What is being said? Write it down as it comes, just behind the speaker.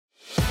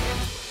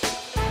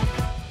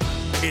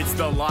It's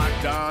the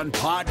Locked On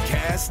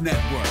Podcast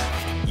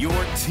Network, your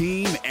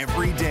team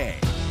every day.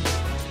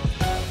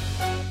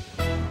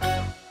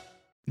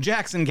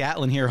 Jackson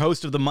Gatlin here,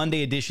 host of the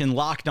Monday edition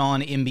Locked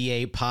On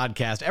NBA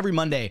podcast. Every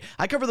Monday,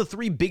 I cover the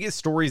three biggest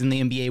stories in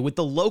the NBA with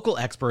the local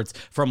experts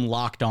from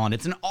Locked On.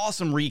 It's an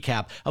awesome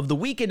recap of the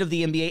weekend of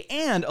the NBA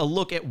and a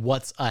look at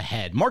what's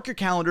ahead. Mark your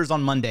calendars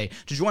on Monday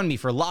to join me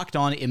for Locked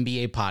On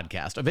NBA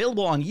podcast,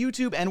 available on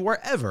YouTube and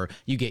wherever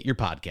you get your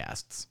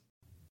podcasts.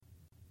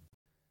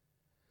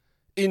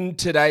 In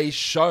today's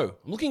show,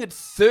 I'm looking at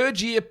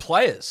third-year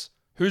players.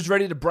 Who's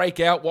ready to break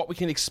out, what we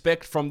can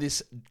expect from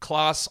this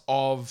class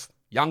of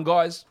young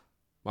guys.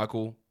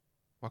 Michael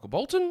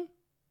Bolton?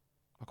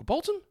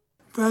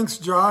 Thanks,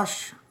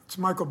 Josh. It's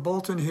Michael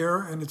Bolton here,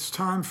 and it's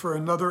time for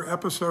another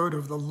episode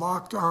of the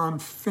Locked On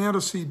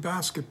Fantasy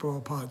Basketball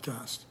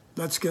Podcast.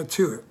 Let's get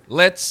to it.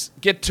 Let's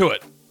get to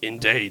it,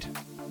 indeed.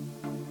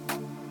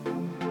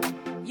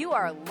 You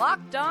are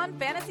Locked On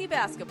Fantasy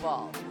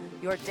Basketball,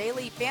 your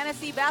daily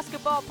fantasy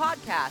basketball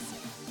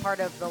podcast, part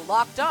of the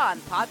Locked On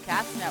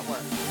Podcast Network.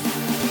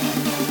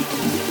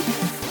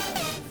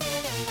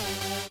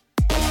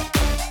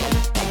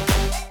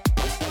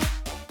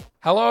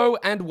 Hello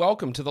and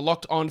welcome to the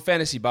Locked On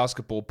Fantasy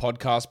Basketball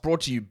podcast,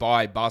 brought to you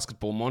by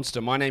Basketball Monster.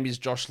 My name is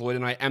Josh Lloyd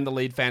and I am the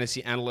lead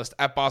fantasy analyst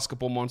at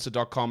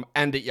basketballmonster.com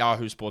and at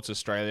Yahoo Sports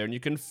Australia. And you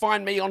can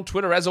find me on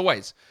Twitter, as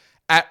always,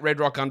 at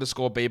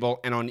redrock_bball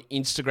and on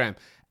Instagram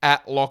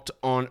at Locked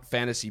On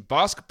Fantasy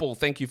Basketball.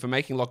 Thank you for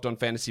making Locked On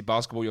Fantasy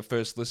Basketball your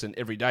first listen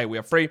every day. We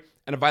are free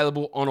and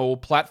available on all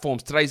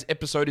platforms. Today's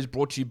episode is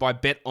brought to you by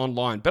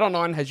BetOnline.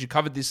 BetOnline has you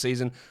covered this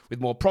season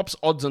with more props,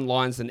 odds, and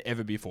lines than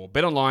ever before.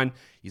 BetOnline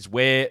is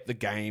where the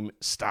game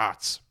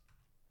starts.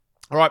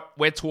 All right,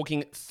 we're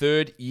talking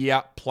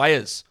third-year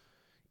players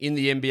in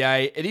the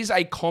NBA. It is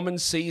a common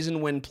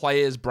season when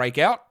players break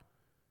out.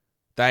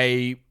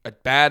 They are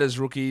bad as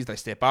rookies, they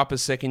step up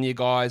as second-year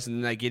guys, and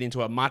then they get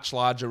into a much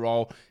larger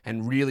role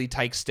and really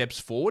take steps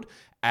forward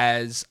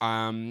as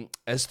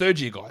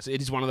third-year guys.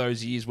 It is one of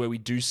those years where we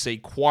do see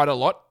quite a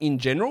lot, in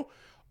general,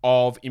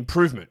 of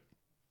improvement.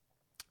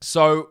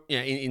 So,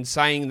 in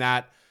saying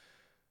that,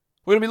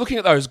 we're going to be looking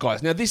at those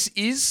guys. Now, this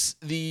is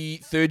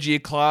the third-year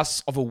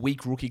class of a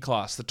weak rookie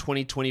class, the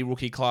 2020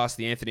 rookie class,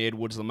 the Anthony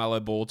Edwards,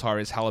 LaMelo Ball,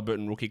 Tyrese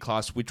Halliburton rookie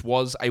class, which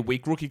was a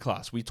weak rookie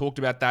class. We talked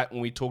about that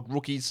when we talked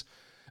rookies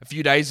a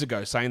few days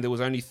ago, saying there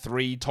was only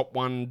 3 top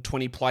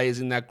 120 players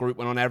in that group,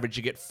 when on average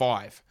you get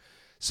 5.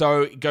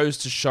 So it goes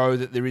to show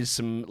that there is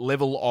some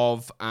level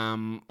of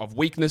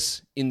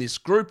weakness in this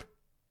group,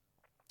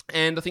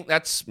 and I think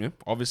that's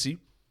obviously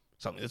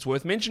something that's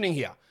worth mentioning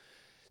here.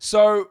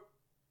 So,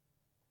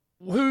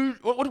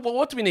 what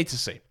do we need to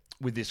see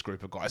with this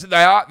group of guys?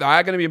 They are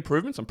going to be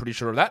improvements. I'm pretty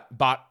sure of that,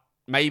 but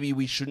maybe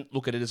we shouldn't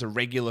look at it as a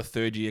regular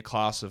third-year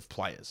class of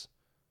players.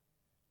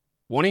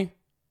 Warnie?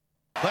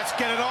 Let's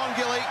get it on,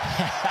 Gilly.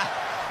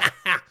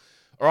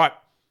 All right.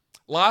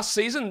 Last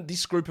season,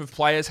 this group of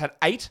players had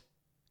 8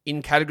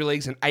 in category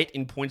leagues and 8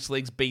 in points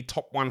leagues be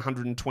top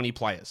 120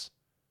 players.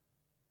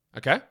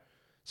 Okay?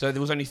 So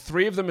there was only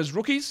 3 of them as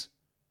rookies.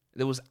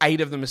 There was 8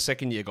 of them as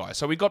second-year guys.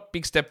 So we got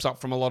big steps up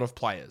from a lot of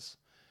players.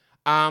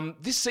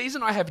 This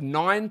season, I have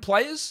 9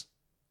 players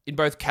in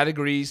both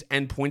categories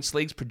and points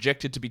leagues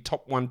projected to be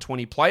top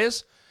 120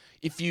 players.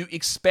 If you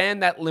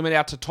expand that limit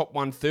out to top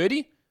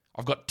 130,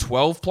 I've got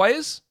 12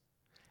 players.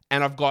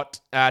 And I've got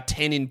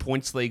 10 in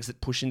points leagues that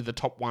push into the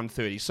top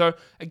 130. So,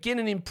 again,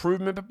 an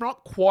improvement, but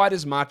not quite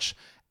as much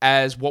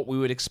as what we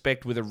would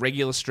expect with a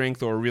regular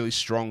strength or a really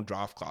strong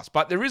draft class.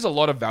 But there is a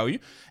lot of value.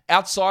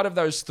 Outside of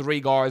those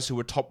 3 guys who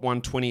were top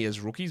 120 as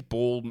rookies,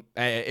 Ball,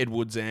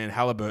 Edwards, and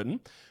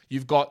Halliburton,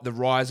 you've got the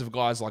rise of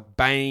guys like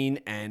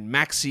Bane and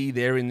Maxey.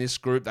 They're in this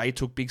group. They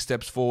took big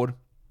steps forward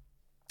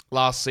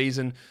last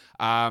season.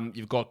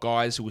 You've got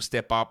guys who will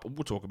step up.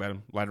 We'll talk about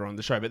them later on in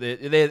the show, but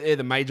they're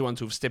the major ones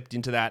who have stepped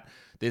into that.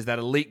 There's that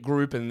elite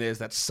group, and there's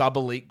that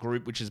sub-elite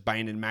group, which is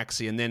Bane and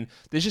Maxey. And then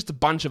there's just a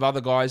bunch of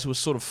other guys who are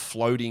sort of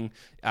floating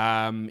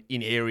in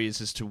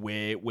areas as to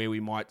where we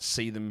might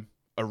see them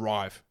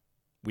arrive.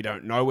 We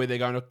don't know where they're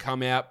going to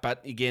come out,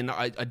 but again,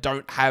 I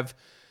don't have...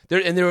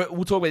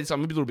 we'll talk about this.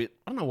 I'm a little bit...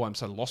 I don't know why I'm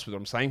so lost with what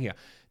I'm saying here.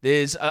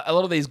 There's a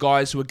lot of these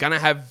guys who are going to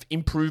have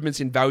improvements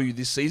in value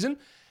this season.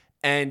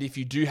 And if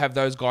you do have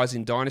those guys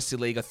in Dynasty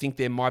League, I think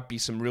there might be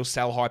some real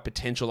sell-high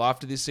potential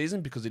after this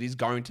season, because it is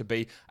going to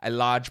be a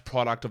large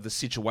product of the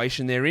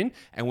situation they're in.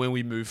 And when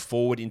we move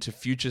forward into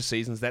future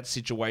seasons, that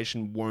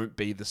situation won't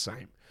be the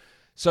same.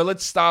 So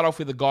let's start off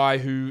with a guy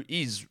who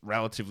is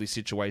relatively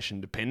situation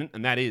dependent,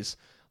 and that is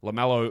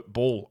LaMelo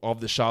Ball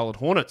of the Charlotte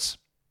Hornets.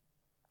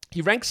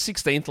 He ranked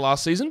 16th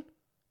last season,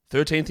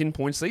 13th in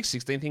points leagues,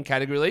 16th in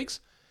category leagues.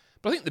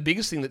 But I think the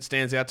biggest thing that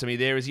stands out to me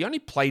there is he only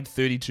played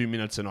 32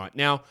 minutes a night.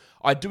 Now,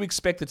 I do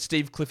expect that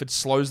Steve Clifford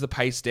slows the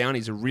pace down.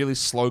 He's a really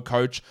slow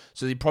coach,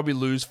 so he'd probably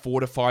lose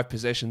 4 to 5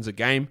 possessions a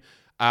game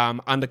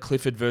under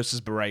Clifford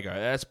versus Borrego.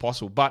 That's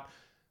possible. But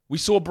we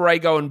saw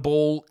Borrego and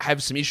Ball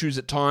have some issues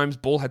at times.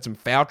 Ball had some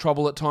foul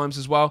trouble at times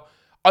as well.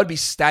 I'd be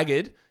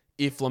staggered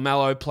if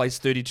LaMelo plays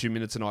 32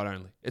 minutes a night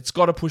only. It's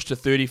got to push to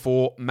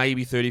 34,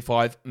 maybe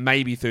 35,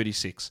 maybe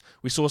 36.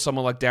 We saw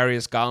someone like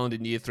Darius Garland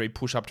in year 3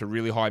 push up to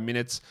really high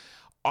minutes.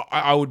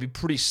 I would be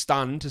pretty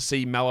stunned to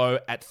see Melo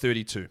at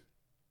 32.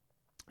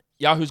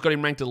 Yahoo's got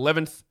him ranked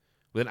 11th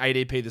with an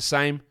ADP the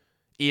same.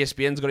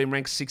 ESPN's got him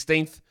ranked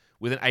 16th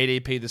with an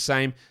ADP the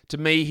same. To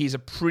me, he's a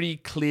pretty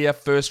clear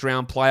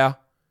first-round player,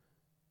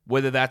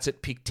 whether that's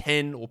at pick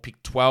 10 or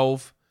pick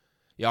 12.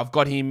 Yeah, I've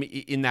got him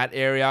in that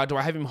area. Do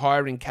I have him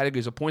higher in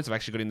categories or points? I've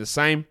actually got him the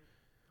same.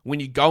 When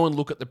you go and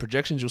look at the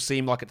projections, you'll see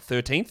him like at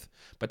 13th.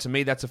 But to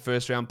me, that's a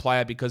first-round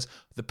player because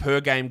the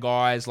per-game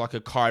guys like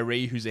a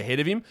Kyrie who's ahead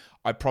of him,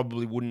 I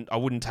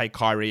wouldn't take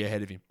Kyrie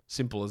ahead of him.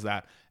 Simple as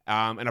that.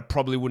 And I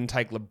probably wouldn't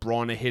take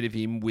LeBron ahead of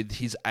him with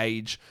his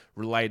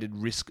age-related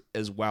risk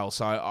as well.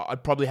 So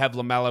I'd probably have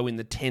LaMelo in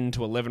the 10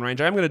 to 11 range.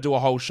 I am going to do a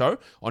whole show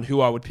on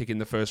who I would pick in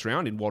the first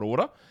round, in what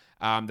order.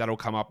 That'll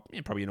come up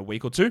probably in a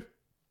week or two.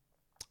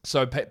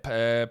 So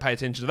pay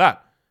attention to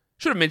that.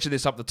 Should have mentioned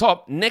this up the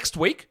top. Next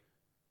week,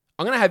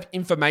 I'm going to have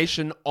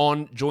information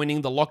on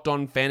joining the Locked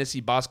On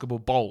Fantasy Basketball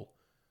Bowl.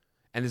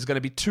 And there's going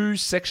to be 2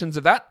 sections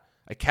of that,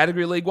 a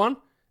Category League one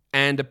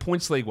and a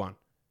Points League one.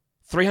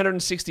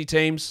 360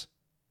 teams.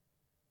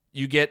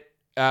 You get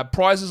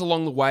prizes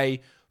along the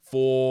way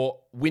for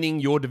winning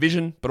your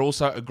division, but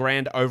also a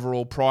grand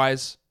overall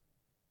prize.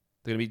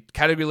 There are going to be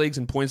Category Leagues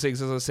and Points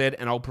Leagues, as I said,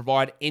 and I'll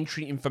provide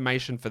entry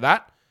information for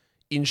that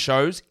in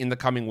shows in the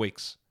coming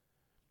weeks.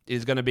 It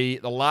is going to be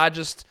the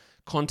largest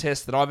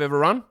contest that I've ever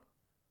run.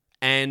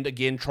 And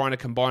again, trying to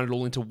combine it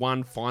all into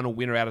one final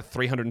winner out of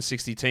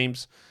 360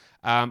 teams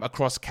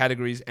across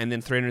categories, and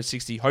then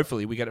 360,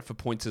 hopefully we get it for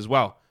points as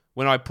well.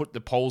 When I put the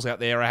polls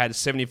out there, I had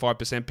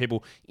 75%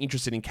 people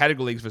interested in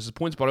category leagues versus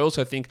points, but I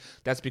also think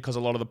that's because a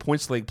lot of the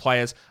points league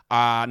players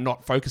are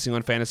not focusing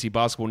on fantasy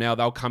basketball now.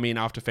 They'll come in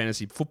after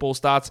fantasy football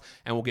starts,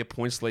 and we'll get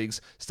points leagues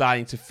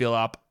starting to fill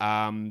up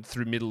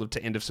through middle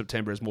to end of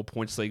September as more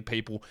points league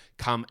people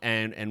come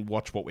and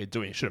watch what we're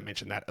doing. I should have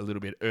mentioned that a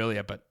little bit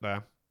earlier, but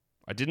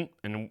I didn't,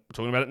 and I'm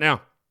talking about it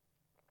now.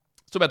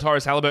 Let's talk about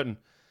Tyrese Halliburton,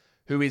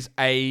 who is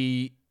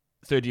a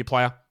third-year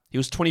player. He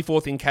was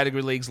 24th in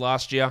category leagues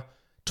last year,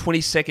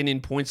 22nd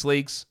in points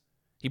leagues.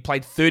 He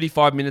played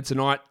 35 minutes a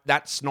night.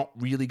 That's not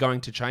really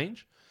going to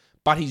change,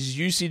 but his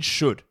usage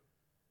should.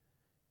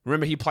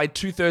 Remember, he played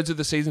 2/3 of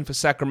the season for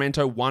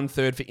Sacramento,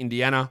 1/3 for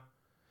Indiana.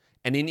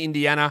 And in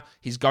Indiana,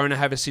 he's going to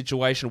have a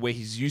situation where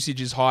his usage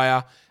is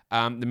higher.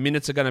 The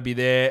minutes are going to be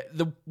there.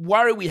 The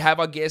worry we have,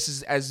 I guess,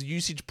 is as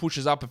usage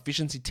pushes up,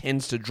 efficiency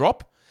tends to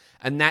drop,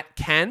 and that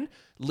can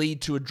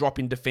lead to a drop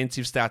in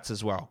defensive stats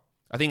as well.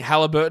 I think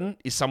Halliburton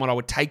is someone I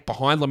would take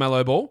behind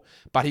LaMelo Ball,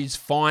 but he's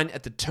fine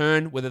at the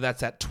turn, whether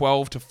that's at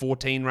 12 to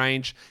 14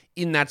 range,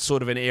 in that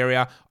sort of an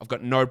area. I've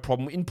got no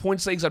problem. In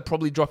points leagues, I'd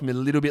probably drop him a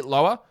little bit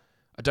lower.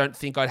 I don't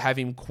think I'd have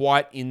him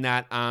quite in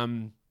that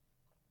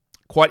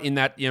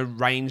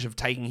range of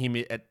taking him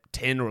at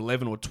 10 or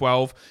 11 or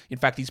 12. In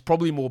fact, he's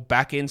probably more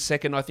back-end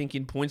second, I think,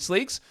 in points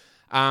leagues.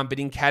 But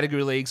in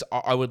category leagues,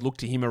 I would look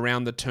to him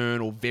around the turn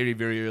or very,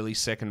 very early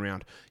second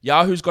round.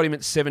 Yahoo's got him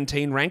at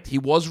 17 ranked. He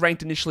was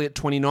ranked initially at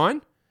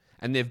 29,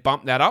 and they've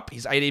bumped that up.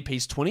 His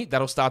ADP's 20.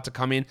 That'll start to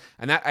come in,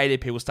 and that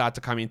ADP will start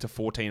to come into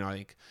 14, I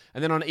think.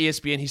 And then on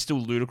ESPN, he's still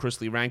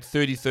ludicrously ranked,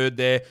 33rd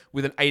there,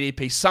 with an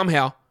ADP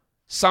somehow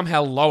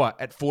lower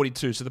at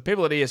 42. So the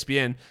people at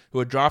ESPN who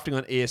are drafting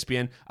on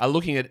ESPN are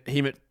looking at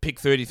him at pick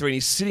 33, and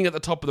he's sitting at the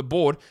top of the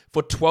board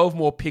for 12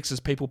 more picks as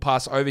people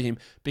pass over him,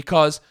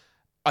 because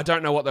I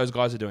don't know what those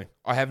guys are doing.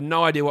 I have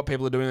no idea what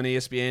people are doing on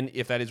ESPN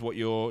if that is what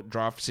your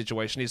draft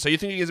situation is. So you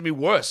think he's going to be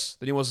worse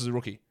than he was as a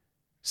rookie?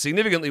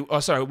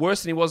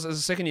 Worse than he was as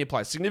a second-year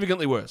player.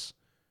 Significantly worse.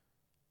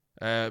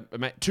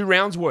 2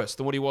 rounds worse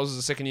than what he was as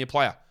a second-year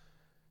player.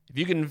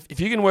 If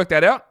you can work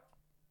that out,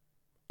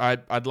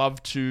 I'd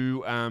love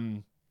to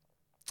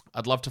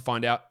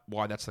find out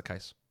why that's the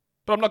case.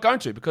 But I'm not going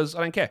to, because I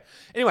don't care.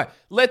 Anyway,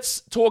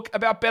 let's talk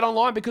about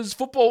BetOnline, because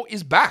football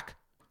is back.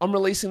 I'm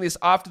releasing this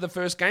after the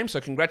first game, so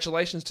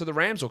congratulations to the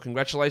Rams or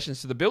congratulations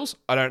to the Bills.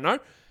 I don't know.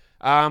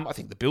 I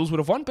think the Bills would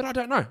have won, but I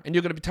don't know. And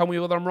you're going to tell me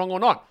whether I'm wrong or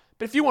not.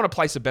 But if you want to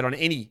place a bet on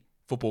any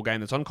football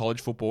game that's on,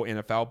 college football,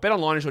 NFL,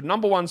 BetOnline is your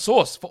number one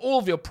source for all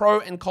of your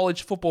pro and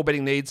college football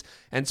betting needs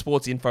and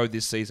sports info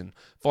this season.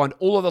 Find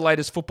all of the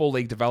latest football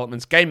league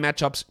developments, game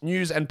matchups,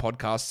 news, and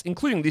podcasts,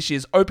 including this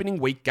year's opening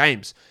week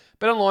games.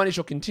 BetOnline is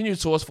your continued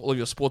source for all of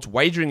your sports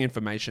wagering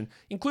information,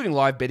 including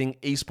live betting,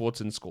 esports,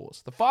 and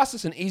scores. The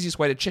fastest and easiest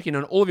way to check in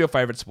on all of your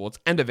favorite sports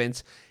and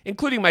events,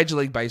 including Major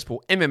League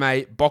Baseball,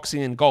 MMA,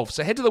 boxing, and golf.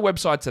 So head to the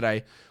website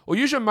today or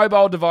use your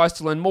mobile device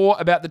to learn more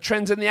about the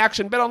trends and the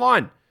action.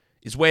 BetOnline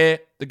is where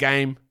the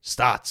game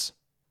starts.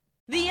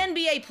 The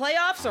NBA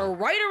playoffs are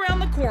right around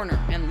the corner,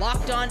 and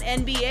Locked On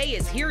NBA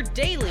is here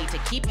daily to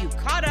keep you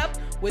caught up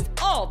with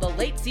all the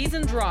late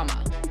season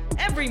drama.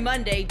 Every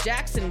Monday,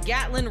 Jackson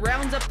Gatlin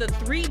rounds up the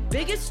 3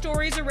 biggest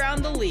stories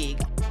around the league,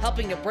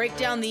 helping to break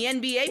down the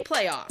NBA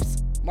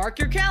playoffs. Mark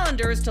your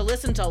calendars to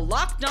listen to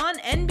Locked On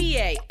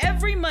NBA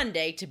every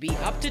Monday to be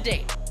up to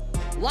date.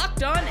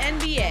 Locked On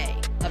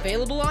NBA,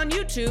 Available on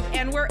YouTube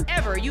and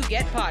wherever you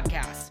get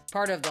podcasts.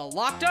 Part of the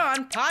Locked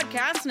On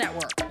Podcast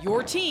Network.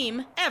 Your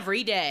team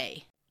every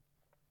day.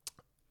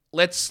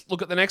 Let's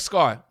look at the next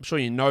guy. I'm sure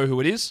you know who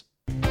it is.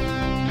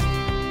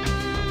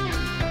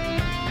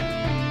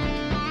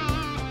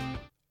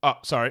 Oh,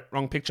 sorry,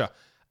 wrong picture.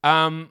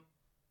 Anthony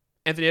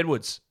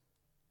Edwards.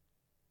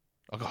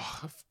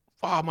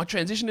 Oh, my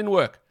transition didn't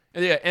work.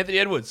 Yeah, Anthony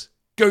Edwards.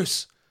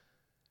 Goose.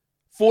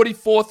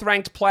 44th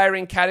ranked player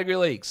in category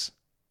leagues.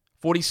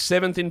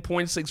 47th in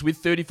points leagues with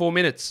 34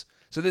 minutes.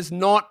 So there's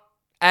not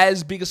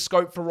as big a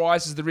scope for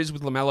rise as there is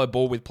with LaMelo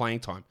Ball with playing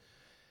time.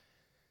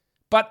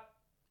 But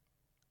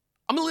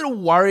I'm a little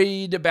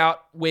worried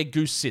about where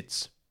Goose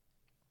sits.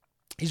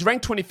 He's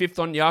ranked 25th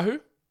on Yahoo.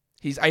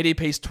 His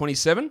ADP is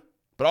 27.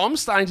 But I'm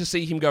starting to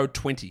see him go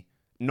 20,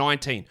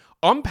 19.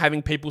 I'm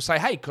having people say,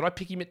 hey, could I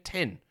pick him at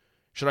 10?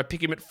 Should I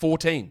pick him at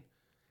 14?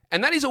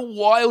 And that is a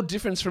wild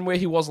difference from where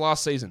he was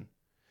last season.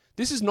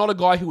 This is not a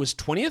guy who was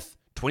 20th,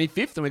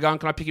 25th, and we're going,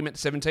 can I pick him at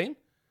 17?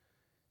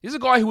 This is a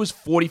guy who was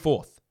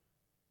 44th,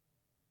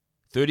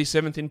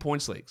 37th in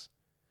points leagues.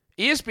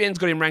 ESPN's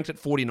got him ranked at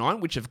 49,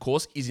 which of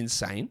course is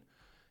insane.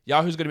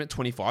 Yahoo's got him at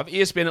 25.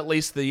 ESPN, at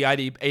least the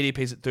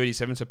ADP's at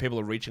 37, so people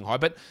are reaching high.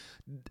 But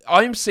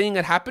I'm seeing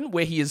it happen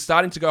where he is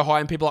starting to go high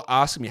and people are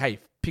asking me, hey,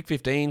 pick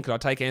 15, could I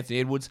take Anthony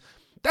Edwards?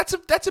 That's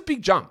a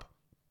big jump.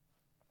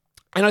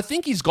 And I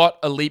think he's got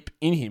a leap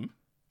in him,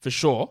 for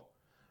sure.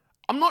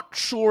 I'm not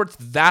sure it's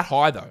that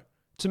high, though.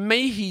 To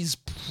me, he's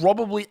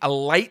probably a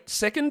late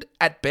second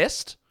at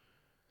best,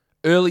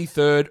 early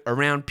third,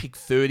 around pick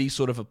 30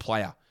 sort of a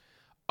player.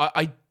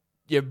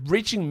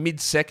 Reaching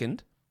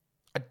mid-second,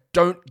 I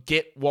don't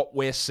get what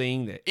we're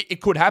seeing there.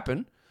 It could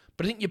happen,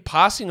 but I think you're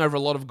passing over a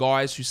lot of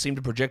guys who seem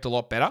to project a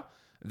lot better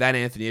than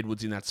Anthony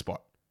Edwards in that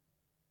spot.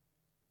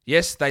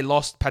 Yes, they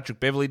lost Patrick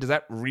Beverley. Does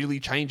that really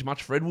change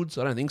much for Edwards?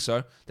 I don't think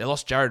so. They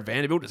lost Jared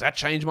Vanderbilt. Does that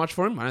change much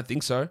for him? I don't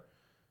think so.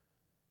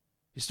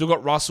 You still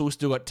got Russell,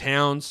 still got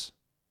Towns.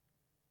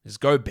 There's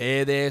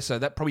Gobert there, so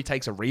that probably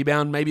takes a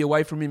rebound maybe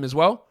away from him as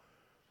well.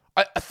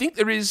 I think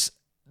there is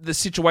the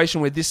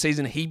situation where this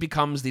season he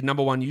becomes the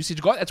number one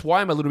usage guy. That's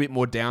why I'm a little bit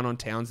more down on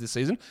Towns this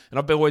season. And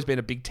I've always been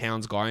a big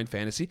Towns guy in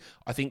fantasy.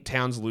 I think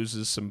Towns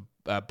loses some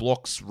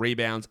blocks,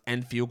 rebounds,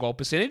 and field goal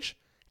percentage.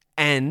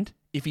 And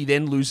if he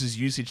then loses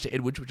usage to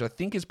Edwards, which I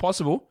think is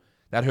possible,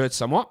 that hurts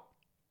somewhat.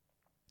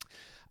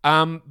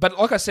 But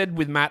like I said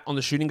with Matt on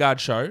the Shooting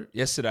Guard show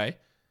yesterday,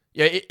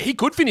 he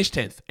could finish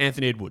 10th,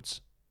 Anthony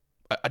Edwards.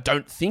 I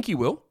don't think he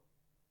will,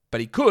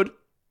 but he could.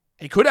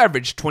 He could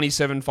average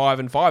 27, 5,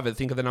 and 5, I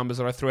think of the numbers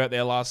that I threw out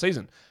there last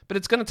season. But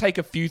it's going to take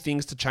a few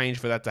things to change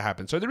for that to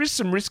happen. So there is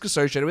some risk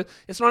associated with it.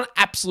 It's not an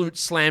absolute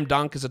slam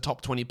dunk as a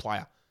top 20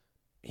 player.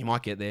 He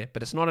might get there,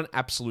 but it's not an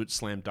absolute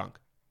slam dunk.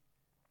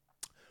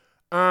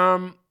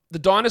 The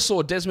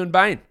dinosaur, Desmond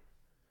Bane.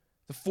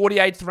 The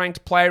 48th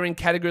ranked player in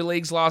category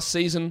leagues last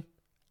season.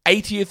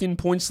 80th in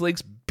points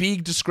leagues.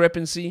 Big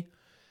discrepancy.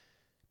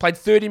 Played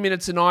 30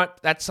 minutes a night.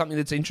 That's something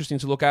that's interesting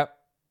to look at.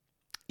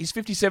 He's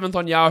 57th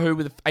on Yahoo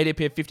with an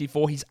ADP of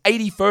 54. He's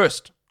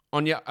 81st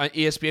on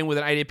ESPN with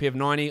an ADP of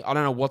 90. I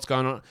don't know what's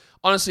going on.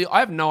 Honestly, I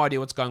have no idea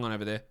what's going on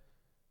over there.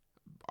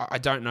 I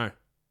don't know.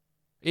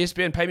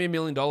 ESPN, pay me $1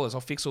 million. I'll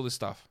fix all this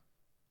stuff.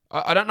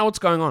 I don't know what's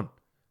going on.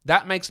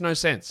 That makes no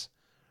sense.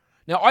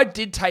 Now, I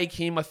did take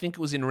him, I think it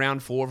was in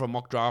round 4 of a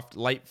mock draft,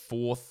 late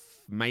 4th,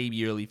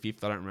 maybe early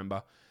 5th, I don't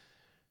remember.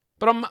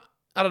 But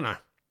I don't know.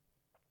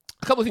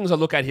 A couple of things I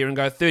look at here and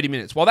go, 30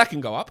 minutes. Well, that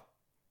can go up.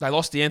 They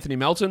lost DeAnthony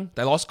Melton.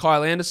 They lost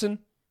Kyle Anderson.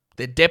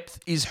 Their depth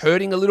is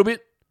hurting a little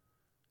bit.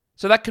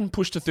 So that can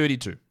push to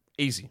 32.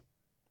 Easy.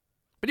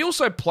 But he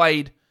also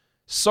played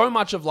so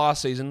much of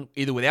last season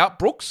either without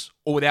Brooks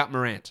or without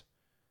Morant,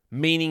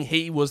 meaning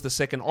he was the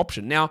second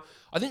option. Now,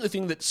 I think the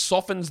thing that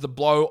softens the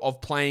blow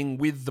of playing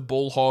with the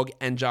ball hog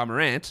and Ja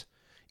Morant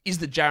is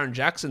that Jaren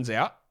Jackson's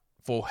out.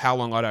 For how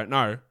long, I don't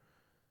know.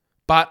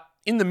 But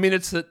in the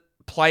minutes that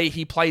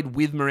he played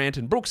with Morant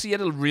and Brooks, he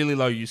had a really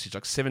low usage,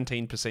 like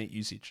 17%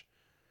 usage.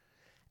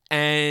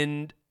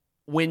 And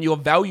when your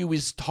value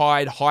is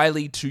tied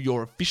highly to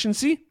your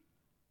efficiency,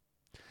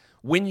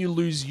 when you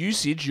lose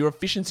usage, your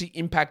efficiency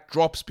impact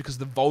drops because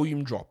the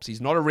volume drops.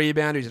 He's not a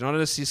rebounder. He's not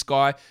an assist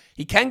guy.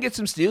 He can get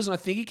some steals, and I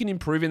think he can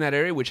improve in that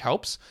area, which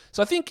helps.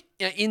 So I think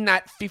in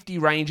that 50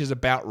 range is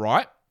about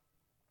right.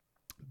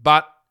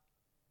 But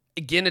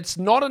again, it's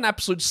not an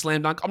absolute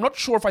slam dunk. I'm not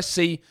sure if I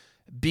see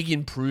big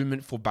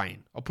improvement for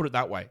Bane. I'll put it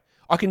that way.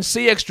 I can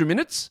see extra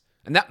minutes,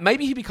 and that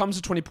maybe he becomes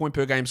a 20-point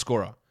per game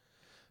scorer.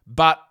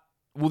 But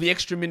will the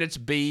extra minutes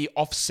be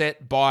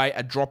offset by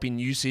a drop in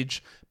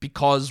usage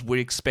because we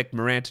expect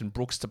Morant and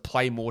Brooks to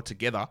play more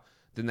together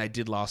than they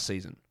did last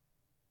season?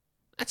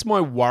 That's my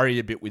worry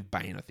a bit with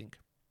Bane, I think.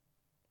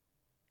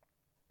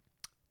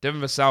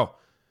 Devin Vassell.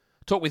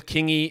 Talked with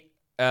Kingy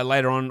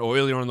later on or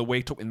earlier on in the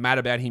week. Talked with Matt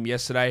about him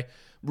yesterday.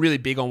 Really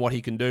big on what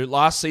he can do.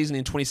 Last season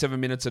in 27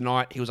 minutes a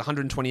night, he was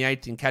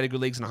 128th in category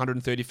leagues and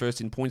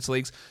 131st in points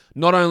leagues.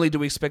 Not only do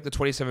we expect the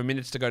 27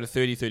 minutes to go to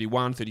 30,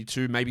 31,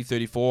 32, maybe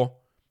 34.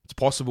 It's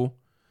possible.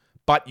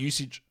 But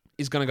usage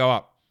is going to go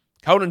up.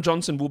 Keldon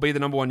Johnson will be the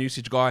number one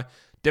usage guy.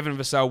 Devin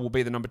Vassell will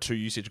be the number 2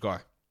 usage guy.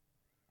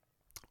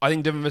 I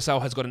think Devin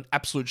Vassell has got an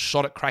absolute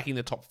shot at cracking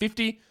the top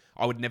 50.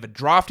 I would never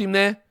draft him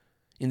there.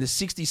 In the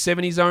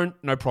 60-70 zone,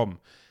 no problem.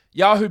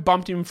 Yahoo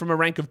bumped him from a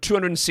rank of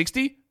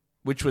 260,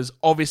 which was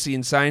obviously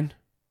insane,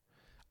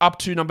 up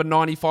to number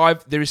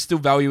 95. There is still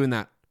value in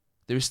that.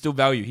 There is still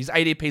value. His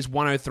ADP is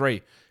 103.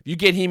 If you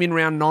get him in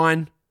round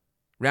 9,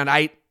 round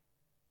 8,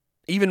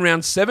 even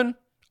round 7,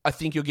 I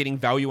think you're getting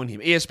value on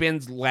him.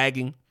 ESPN's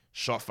lagging.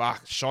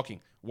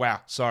 Shocking.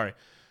 Wow, sorry.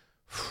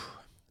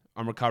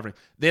 I'm recovering.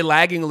 They're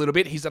lagging a little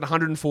bit. He's at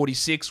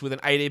 146 with an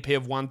ADP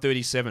of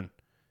 137.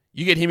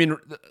 You get him in...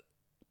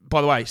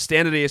 By the way,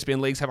 standard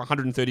ESPN leagues have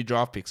 130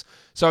 draft picks.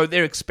 So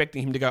they're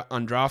expecting him to go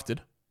undrafted.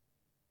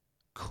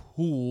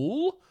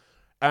 Cool.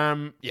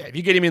 If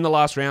you get him in the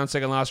last round,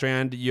 second last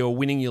round, you're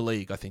winning your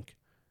league, I think.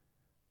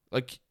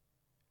 Like,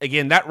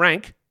 again, that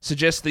rank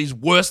suggests that he's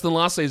worse than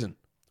last season.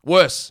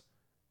 Worse.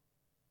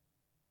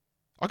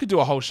 I could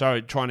do a whole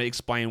show trying to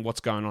explain what's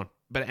going on,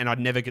 and I'd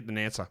never get an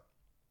answer.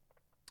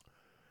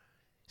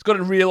 He's got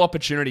a real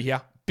opportunity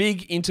here.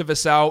 Big into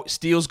Vassell,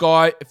 steals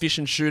guy,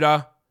 efficient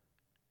shooter.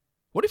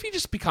 What if he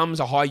just becomes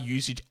a high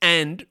usage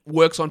and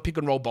works on pick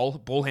and roll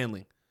ball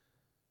handling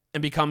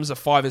and becomes a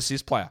 5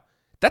 assist player?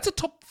 That's a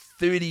top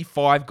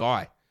 35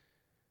 guy.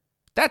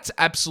 That's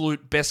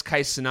absolute best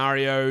case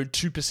scenario,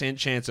 2%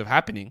 chance of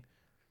happening.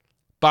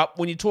 But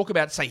when you talk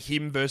about, say,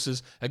 him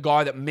versus a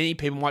guy that many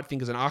people might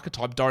think is an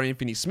archetype, Dorian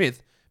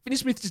Finney-Smith,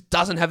 Finney-Smith just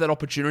doesn't have that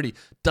opportunity,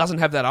 doesn't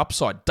have that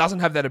upside, doesn't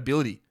have that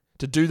ability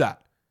to do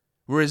that.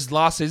 Whereas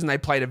last season, they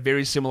played a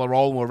very similar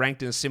role and were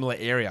ranked in a similar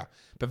area.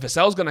 But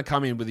Vassell's going to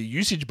come in with a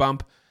usage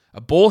bump,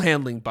 a ball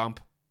handling bump,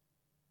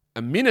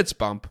 a minutes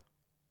bump,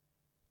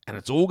 and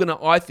it's all going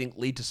to, I think,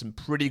 lead to some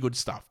pretty good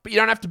stuff. But you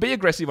don't have to be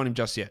aggressive on him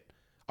just yet.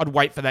 I'd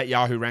wait for that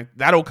Yahoo rank.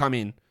 That'll come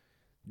in.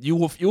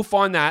 You'll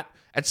find that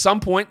at some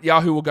point,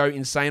 Yahoo will go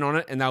insane on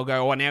it, and they'll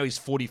go, oh, now he's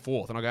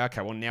 44th. And I'll go,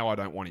 okay, well, now I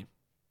don't want him.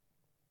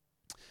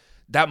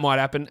 That might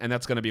happen, and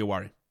that's going to be a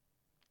worry.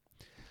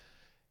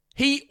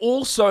 He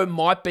also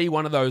might be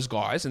one of those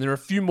guys, and there are a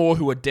few more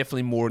who are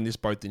definitely more in this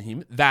boat than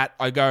him, that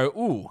I go,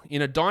 ooh,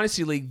 in a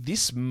dynasty league,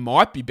 this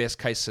might be best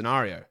case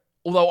scenario.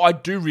 Although I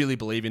do really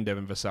believe in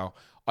Devin Vassell.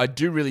 I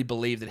do really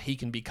believe that he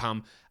can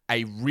become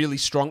a really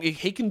strong...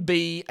 He can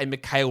be a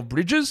Mikal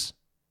Bridges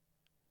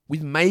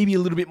with maybe a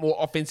little bit more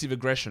offensive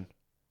aggression.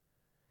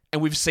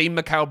 And we've seen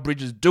Mikal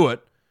Bridges do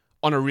it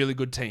on a really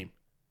good team.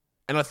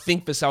 And I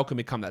think Vassell can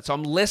become that. So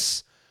I'm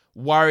less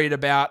worried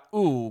about,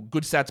 ooh,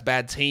 good stats,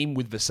 bad team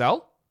with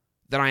Vassell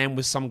than I am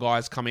with some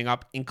guys coming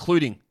up,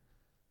 including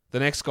the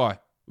next guy,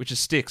 which is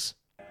Sticks.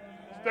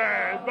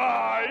 Stand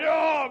by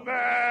your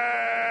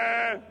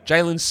man!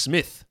 Jalen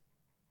Smith.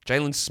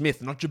 Jalen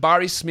Smith, not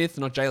Jabari Smith,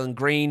 not Jalen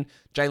Green,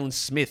 Jalen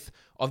Smith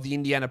of the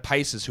Indiana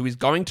Pacers, who is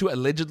going to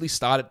allegedly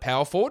start at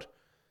power forward.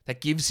 That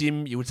gives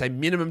him, you would say,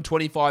 minimum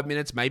 25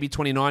 minutes, maybe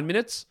 29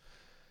 minutes.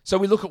 So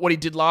we look at what he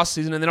did last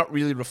season, and they're not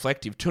really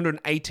reflective.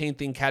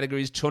 218th in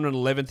categories,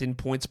 211th in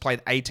points,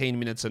 played 18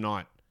 minutes a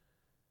night.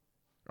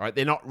 Right?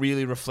 They're not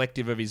really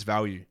reflective of his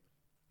value.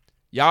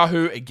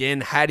 Yahoo,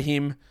 again, had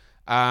him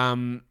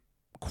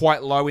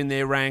quite low in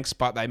their ranks,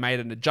 but they made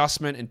an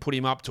adjustment and put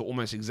him up to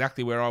almost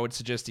exactly where I would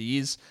suggest he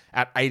is,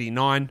 at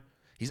 89.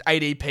 His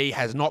ADP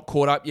has not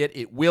caught up yet.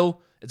 It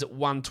will. It's at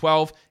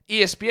 112.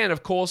 ESPN,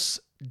 of course,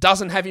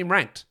 doesn't have him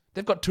ranked.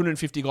 They've got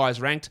 250 guys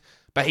ranked,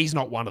 but he's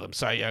not one of them.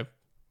 So,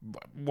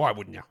 why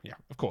wouldn't you? Yeah,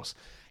 of course.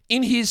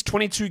 In his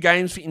 22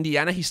 games for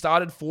Indiana, he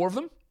started 4 of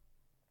them.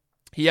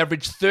 He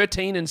averaged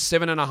 13 and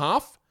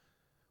 7.5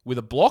 with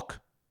a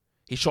block.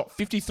 He shot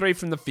 53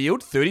 from the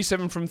field,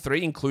 37 from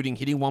 3, including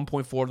hitting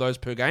 1.4 of those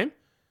per game.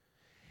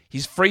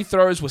 His free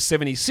throws were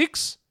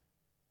 76.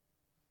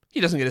 He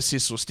doesn't get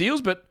assists or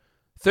steals, but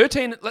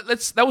 13,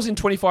 that was in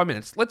 25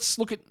 minutes. Let's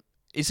look at,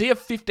 is he a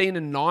 15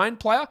 and 9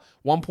 player?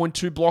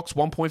 1.2 blocks,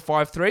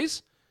 1.5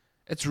 threes?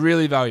 It's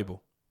really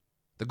valuable.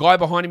 The guy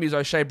behind him is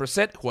O'Shea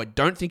Brissett, who I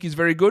don't think is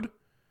very good,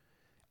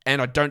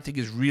 and I don't think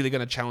is really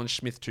going to challenge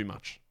Smith too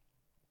much.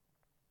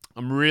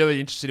 I'm really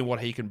interested in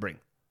what he can bring.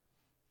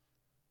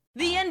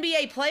 The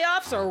NBA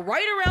playoffs are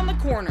right around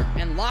the corner,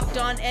 and Locked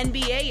On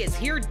NBA is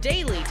here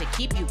daily to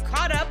keep you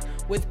caught up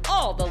with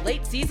all the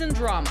late season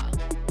drama.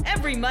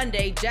 Every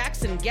Monday,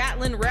 Jackson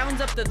Gatlin rounds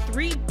up the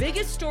 3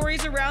 biggest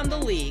stories around the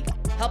league,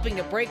 helping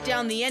to break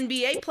down the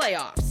NBA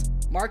playoffs.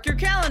 Mark your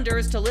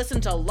calendars to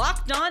listen to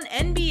Locked On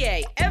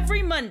NBA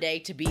every Monday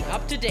to be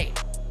up to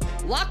date.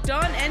 Locked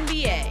On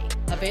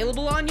NBA,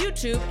 available on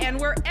YouTube and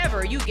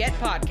wherever you get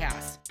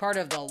podcasts. Part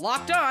of the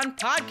Locked On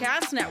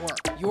Podcast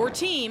Network, your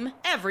team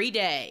every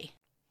day.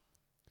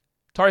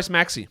 Tyrese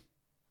Maxey,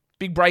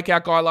 big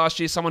breakout guy last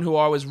year, someone who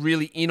I was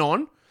really in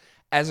on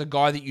as a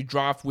guy that you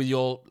draft with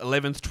your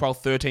 11th,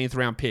 12th, 13th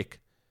round pick.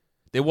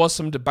 There was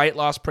some debate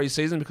last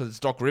preseason because it's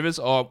Doc Rivers.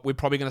 Oh, we're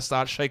probably going to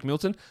start Shake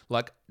Milton.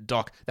 Like,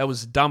 Doc, that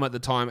was dumb at the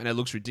time and it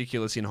looks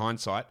ridiculous in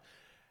hindsight.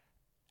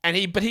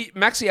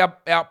 Maxey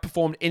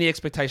outperformed any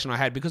expectation I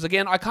had because,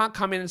 again, I can't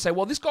come in and say,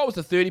 well, this guy was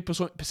a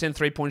 30%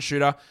 three-point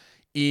shooter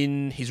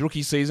in his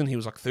rookie season. He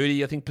was like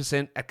 30, I think, %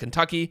 at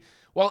Kentucky.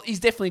 Well, he's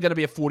definitely going to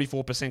be a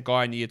 44%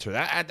 guy in year 2.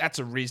 That's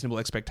a reasonable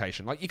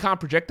expectation. Like, you can't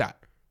project that.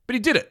 But he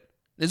did it.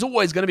 There's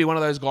always going to be one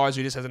of those guys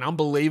who just has an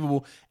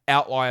unbelievable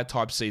outlier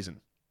type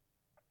season.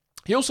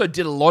 He also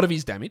did a lot of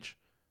his damage,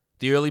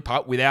 the early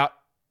part,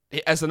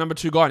 as the number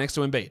 2 guy next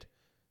to Embiid.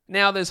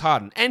 Now there's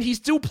Harden. And he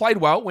still played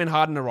well when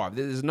Harden arrived.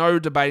 There's no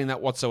debating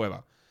that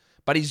whatsoever.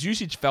 But his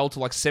usage fell to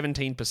like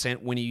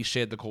 17% when he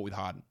shared the court with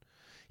Harden.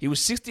 He was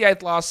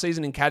 68th last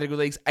season in category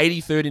leagues,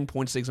 83rd in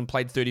points leagues, and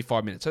played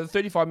 35 minutes. So the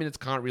 35 minutes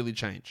can't really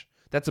change.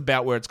 That's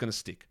about where it's going to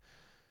stick.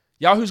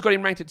 Yahoo's got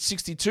him ranked at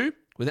 62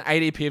 with an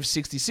ADP of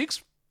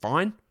 66.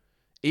 Fine.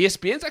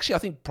 ESPN's actually, I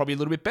think, probably a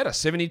little bit better.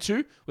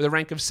 72 with a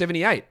rank of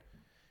 78.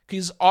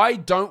 Because I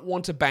don't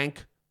want to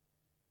bank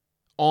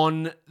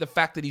on the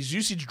fact that his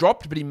usage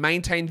dropped, but he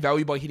maintained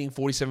value by hitting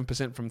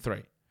 47% from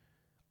 3.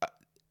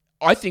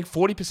 I think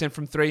 40%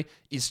 from 3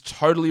 is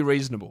totally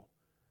reasonable.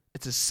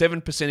 It's a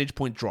 7 percentage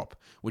point drop,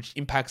 which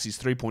impacts his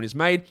 3-pointers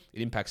made,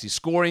 it impacts his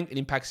scoring, it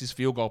impacts his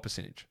field goal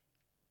percentage.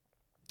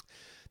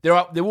 There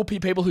will be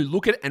people who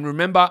look at it, and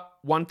remember,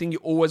 one thing you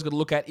always got to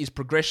look at is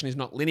progression is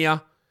not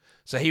linear.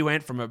 So he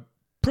went from a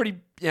pretty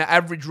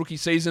average rookie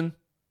season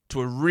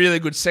to a really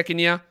good second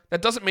year.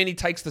 That doesn't mean he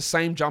takes the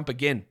same jump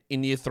again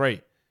in year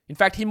 3. In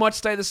fact, he might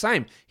stay the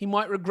same. He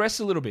might regress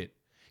a little bit.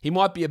 He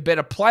might be a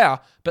better player,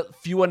 but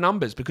fewer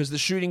numbers because the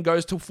shooting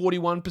goes to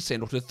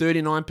 41% or to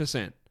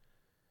 39%.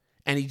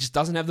 And he just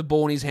doesn't have the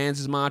ball in his hands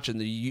as much, and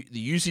the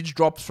usage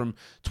drops from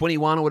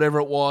 21 or whatever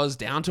it was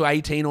down to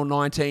 18 or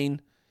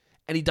 19,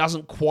 and he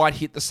doesn't quite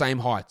hit the same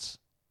heights.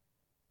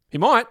 He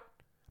might,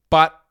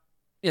 but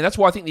that's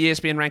why I think the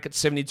ESPN rank at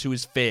 72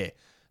 is fair.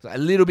 A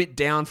little bit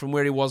down from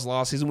where he was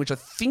last season, which I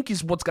think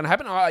is what's going to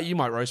happen. Oh, you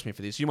might roast me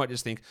for this. You might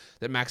just think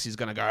that Max is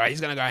going to go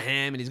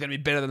ham and he's going to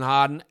be better than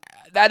Harden.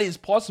 That is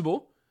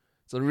possible.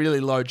 It's a really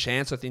low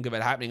chance, I think, of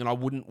it happening, and I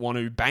wouldn't want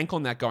to bank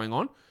on that going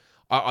on.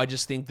 I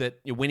just think that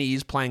when he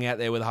is playing out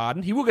there with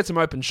Harden, he will get some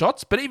open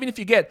shots. But even if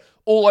you get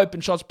all open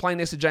shots playing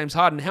next to James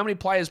Harden, how many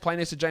players playing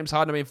next to James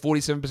Harden have been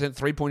 47%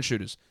 3-point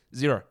shooters?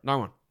 0. No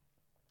one.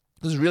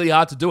 This is really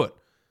hard to do it.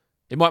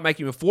 It might make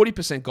him a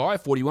 40% guy, a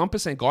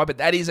 41% guy, but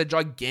that is a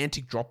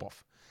gigantic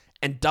drop-off.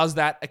 And does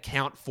that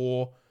account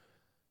for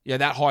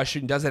that high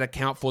shooting? Does that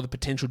account for the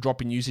potential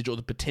drop in usage or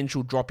the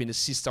potential drop in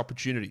assist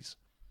opportunities?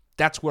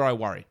 That's where I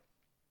worry.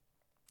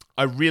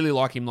 I really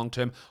like him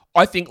long-term.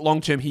 I think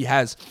long-term he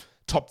has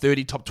top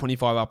 30, top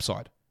 25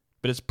 upside.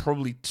 But it's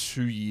probably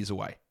 2 years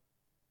away,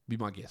 be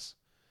my guess.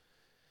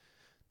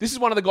 This is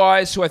one of the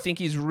guys who I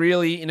think is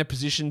really in a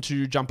position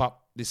to jump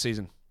up this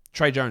season.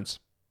 Trey Jones.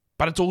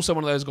 But it's also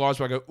one of those guys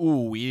where I go,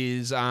 ooh, he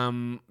is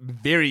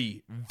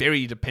very,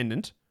 very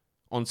dependent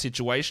on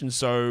situations,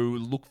 so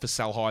look for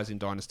sell highs in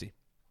Dynasty.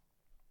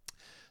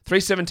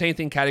 317th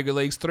in category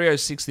leagues,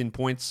 306th in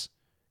points.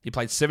 He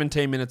played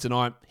 17 minutes a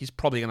night. He's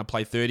probably going to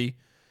play 30.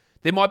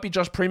 There might be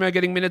Josh Primo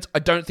getting minutes. I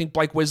don't think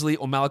Blake Wesley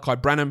or Malachi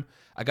Branham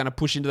are going to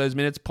push into those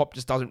minutes. Pop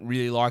just doesn't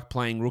really like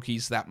playing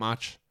rookies that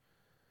much.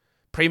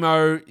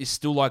 Primo is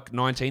still like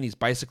 19. He's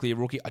basically a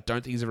rookie. I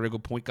don't think he's a very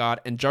good point guard.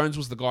 And Jones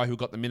was the guy who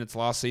got the minutes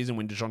last season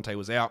when DeJounte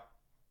was out.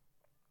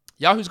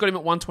 Yahoo's got him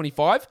at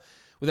 125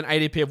 with an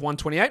ADP of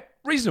 128.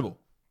 Reasonable.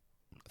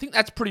 I think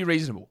that's pretty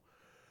reasonable.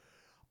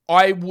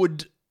 I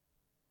would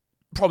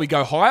probably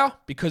go higher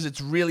because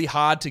it's really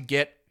hard to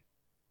get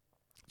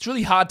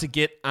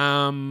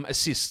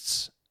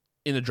assists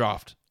in the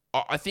draft.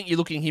 I think you're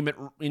looking at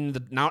him in the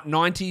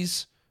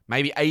 90s,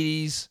 maybe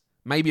 80s,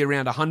 maybe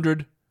around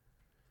 100.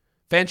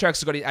 Fantrax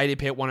has got his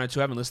ADP at 102.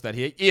 I haven't listed that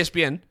here.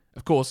 ESPN,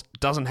 of course,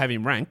 doesn't have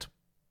him ranked.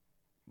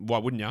 Why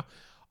wouldn't you?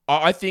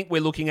 I think we're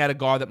looking at a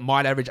guy that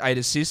might average 8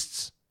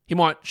 assists. He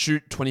might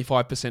shoot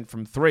 25%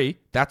 from 3.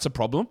 That's a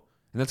problem,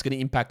 and that's going to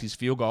impact his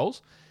field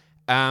goals.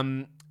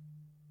 But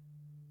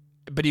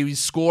he will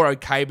score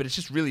okay, but it's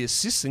just really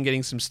assists and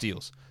getting some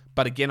steals.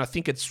 But again, I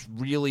think it's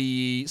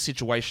really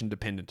situation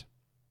dependent.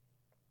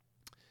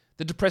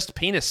 The depressed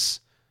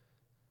penis,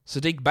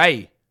 Sadiq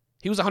Bey.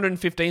 He was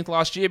 115th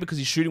last year because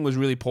his shooting was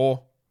really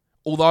poor.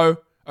 Although,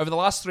 over the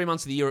last 3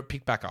 months of the year, it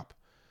picked back up.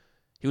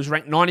 He was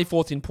ranked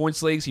 94th in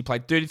points leagues. He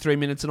played 33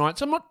 minutes a night.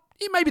 So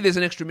maybe there's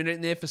an extra minute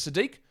in there for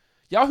Sadiq.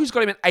 Yahoo's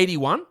got him at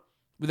 81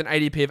 with an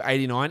ADP of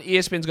 89.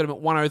 ESPN's got him at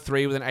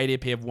 103 with an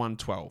ADP of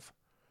 112.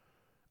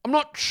 I'm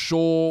not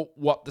sure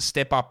what the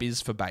step up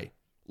is for Bey.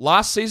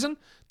 Last season,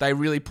 they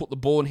really put the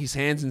ball in his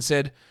hands and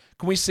said,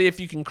 can we see if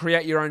you can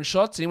create your own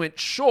shots? And he went,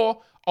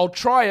 sure, I'll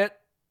try it.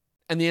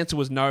 And the answer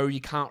was no, you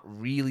can't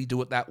really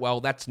do it that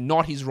well. That's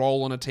not his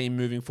role on a team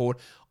moving forward.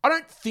 I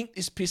don't think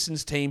this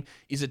Pistons team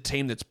is a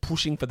team that's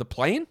pushing for the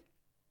play-in.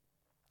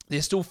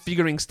 They're still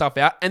figuring stuff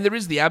out. And there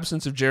is the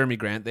absence of Jeremy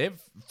Grant there,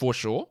 for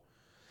sure.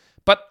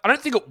 But I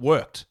don't think it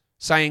worked.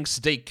 Saying,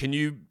 Sadiq, can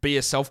you be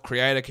a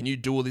self-creator? Can you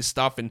do all this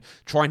stuff and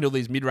try and do all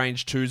these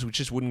mid-range twos which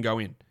just wouldn't go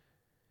in?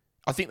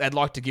 I think they'd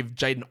like to give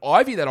Jaden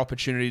Ivey that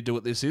opportunity to do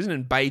it this season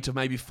and Bey to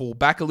maybe fall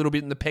back a little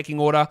bit in the pecking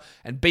order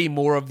and be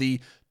more of the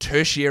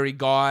tertiary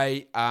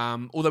guy.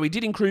 Although he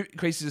did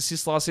increase his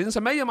assists last season, so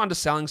maybe I'm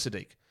underselling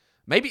Sadiq.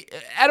 Maybe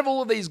out of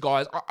all of these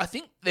guys, I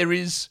think there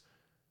is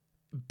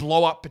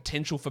blow-up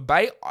potential for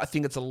Bay. I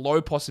think it's a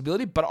low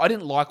possibility, but I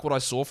didn't like what I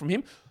saw from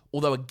him.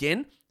 Although,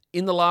 again,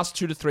 in the last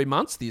 2 to 3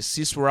 months, the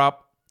assists were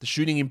up, the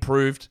shooting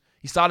improved,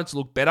 he started to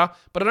look better,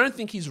 but I don't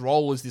think his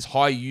role is this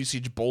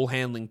high-usage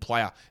ball-handling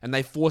player, and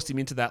they forced him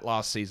into that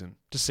last season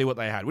to see what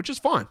they had, which is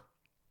fine.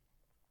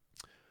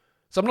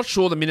 So I'm not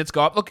sure the minutes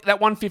go up. Look, that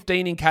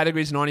 115 in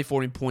categories,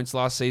 94 in points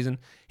last season,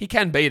 he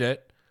can beat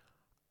it.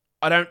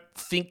 I don't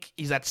think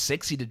he's that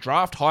sexy to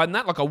draft higher than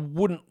that. Like, I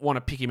wouldn't want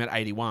to pick him at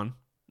 81.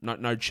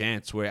 No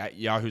chance where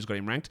Yahoo's got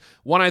him ranked.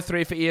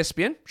 103 for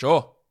ESPN?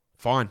 Sure.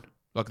 Fine.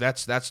 Like,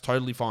 that's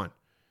totally fine.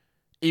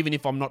 Even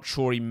if I'm not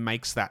sure he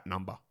makes that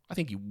number. I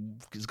think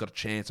he's got a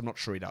chance. I'm not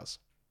sure he does.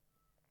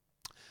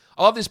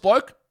 I love this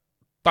bloke,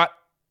 but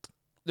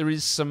there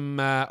is some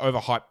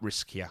overhyped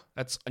risk here.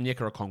 That's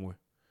Onyeka Okongwu.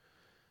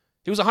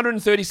 He was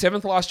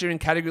 137th last year in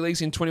category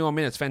leagues in 21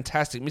 minutes.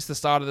 Fantastic. Missed the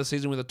start of the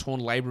season with a torn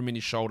labrum in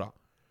his shoulder.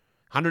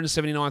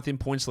 179th in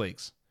points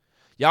leagues.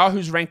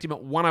 Yahoo's ranked him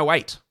at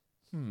 108.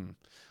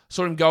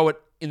 Saw him go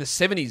in the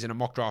 70s in a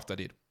mock draft I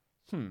did.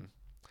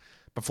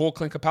 Before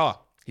Clint Capella.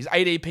 His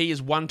ADP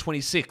is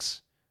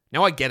 126.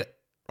 Now I get it.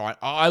 Right?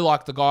 I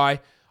like the guy.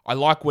 I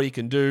like what he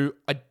can do.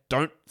 I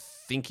don't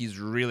think he's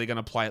really going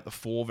to play at the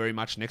 4 very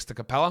much next to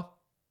Capella.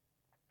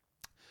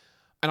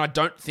 And I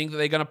don't think that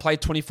they're going to play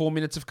 24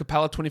 minutes of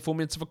Capella, 24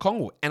 minutes of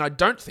Okongwu. And I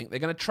don't think they're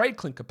going to trade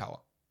Clint Capella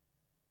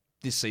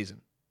this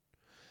season.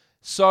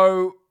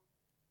 So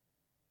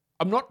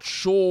I'm not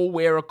sure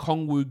where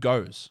Okongwu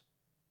goes.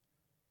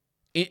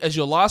 As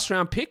your last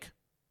round pick,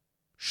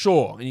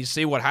 sure. And you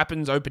see what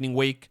happens opening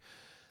week.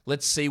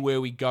 Let's see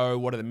where we go.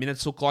 What do the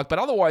minutes look like? But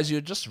otherwise,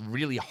 you're just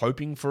really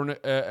hoping for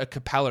a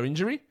Capella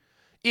injury.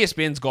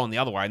 ESPN's gone the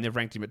other way, and they've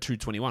ranked him at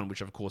 221,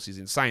 which of course is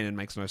insane and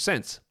makes no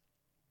sense.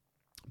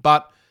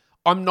 But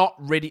I'm not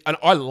ready. And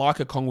I like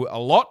Okongwu a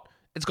lot.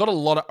 It's got a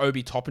lot of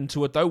Obi Toppin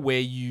to it, though, where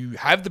you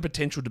have the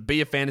potential to be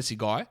a fantasy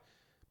guy,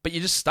 but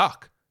you're just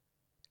stuck.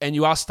 And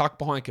you are stuck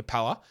behind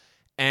Capella.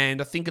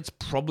 And I think it's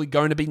probably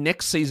going to be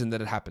next season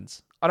that it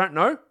happens. I don't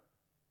know.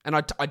 And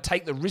I'd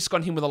take the risk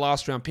on him with a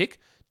last round pick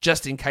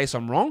just in case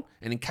I'm wrong.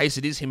 And in case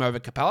it is him over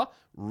Capella,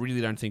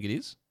 really don't think it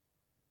is.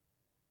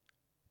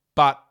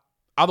 But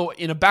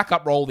in a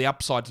backup role, the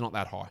upside's not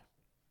that high.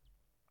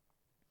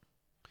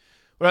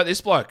 What about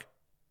this bloke?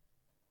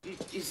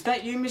 Is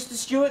that you, Mr.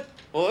 Stewart?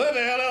 Well, who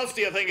the hell else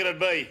do you think it'd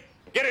be?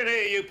 Get in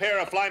here, you pair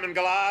of flaming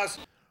galahs.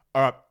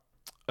 All right,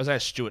 Isaiah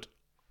Stewart.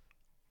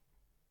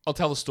 I'll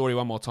tell the story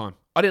one more time.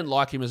 I didn't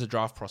like him as a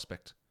draft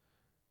prospect.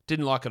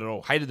 Didn't like it at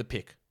all. Hated the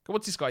pick.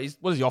 What's this guy?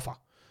 What does he offer?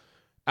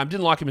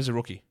 Didn't like him as a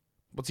rookie.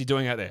 What's he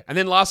doing out there? And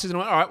then last season, I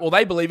went, all right, well,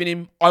 they believe in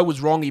him. I was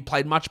wrong. He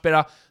played much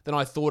better than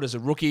I thought as a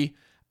rookie.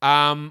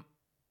 All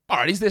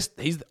right,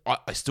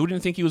 I still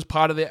didn't think he was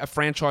part of a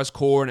franchise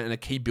core and a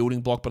key building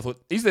block, but I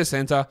thought, he's their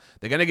center.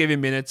 They're going to give him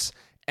minutes,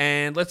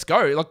 and let's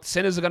go. Like, the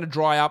centers are going to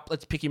dry up.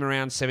 Let's pick him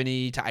around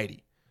 70 to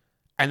 80.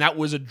 And that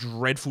was a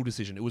dreadful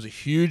decision. It was a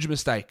huge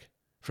mistake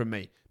from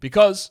me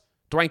because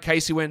Dwayne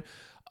Casey went,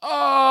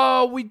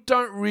 we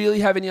don't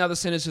really have any other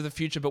centers for the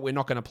future, but we're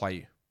not going to play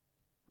you.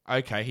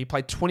 Okay, he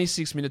played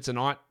 26 minutes a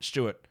night,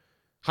 Stewart.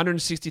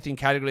 160th in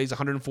categories,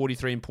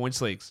 143 in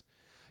points leagues.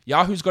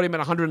 Yahoo's got him at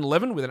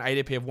 111 with an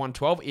ADP of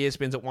 112.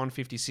 ESPN's at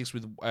 156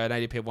 with an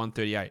ADP of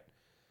 138.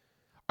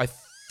 I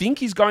think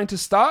he's going to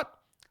start,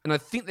 and I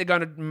think they're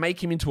going to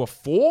make him into a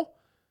 4,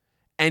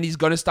 and he's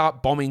going to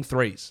start bombing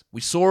threes.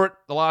 We saw it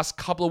the last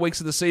couple of weeks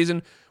of the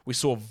season. We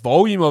saw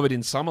volume of it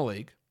in Summer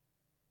League.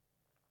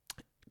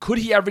 Could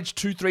he average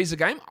 2 threes a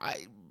game?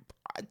 I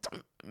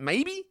don't,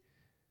 maybe.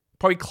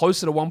 Probably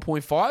closer to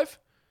 1.5.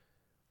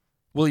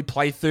 Will he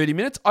play 30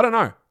 minutes? I don't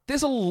know.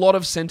 There's a lot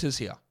of centers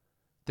here.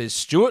 There's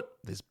Stewart.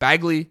 There's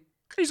Bagley.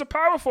 He's a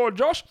power forward,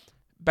 Josh.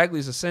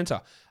 Bagley's a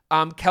center.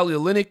 Kelly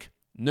Olynyk,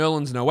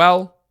 Nerlens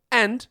Noel,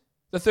 and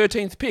the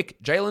 13th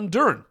pick, Jalen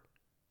Duren,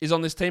 is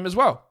on this team as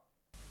well.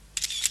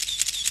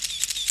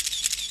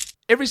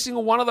 Every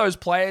single one of those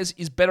players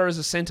is better as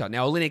a center.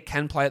 Now, Olynyk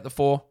can play at the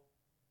 4.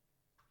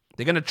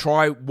 They're going to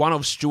try one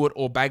of Stewart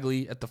or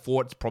Bagley at the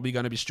 4. It's probably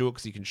going to be Stewart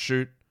because he can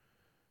shoot.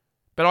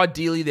 But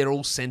ideally, they're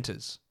all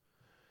centers.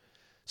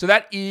 So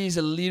that is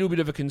a little bit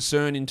of a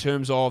concern in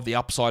terms of the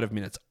upside of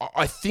minutes.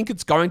 I think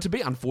it's going to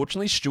be,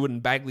 unfortunately, Stewart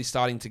and Bagley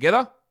starting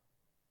together.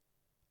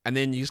 And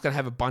then you're just going to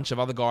have a bunch of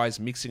other guys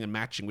mixing and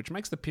matching, which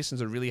makes the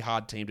Pistons a really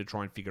hard team to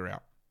try and figure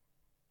out.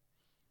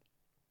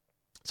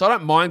 So I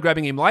don't mind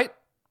grabbing him late,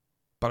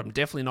 but I'm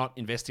definitely not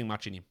investing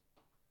much in him.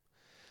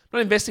 I'm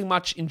not investing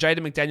much in Jaden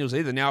McDaniels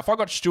either. Now, if I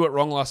got Stewart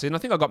wrong last season, I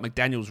think I got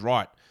McDaniels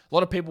right. A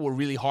lot of people were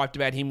really hyped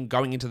about him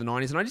going into the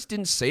 90s, and I just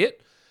didn't see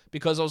it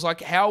because I was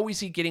like, how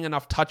is he getting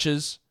enough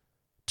touches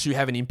to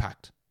have an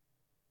impact?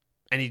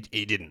 And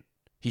he didn't.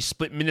 He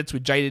split minutes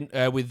with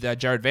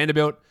Jared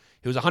Vanderbilt.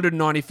 He was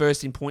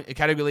 191st in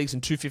category leagues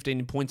and 215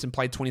 in points and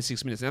played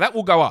 26 minutes. Now, that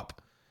will go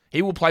up.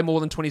 He will play more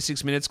than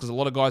 26 minutes because a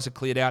lot of guys are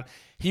cleared out.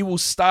 He will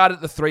start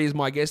at the 3 is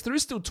my guess. There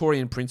is still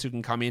Torian Prince who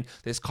can come in.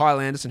 There's Kyle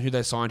Anderson who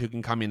they signed who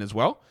can come in as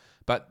well.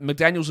 But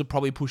McDaniels will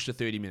probably push to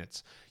 30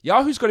 minutes.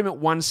 Yahoo's got him at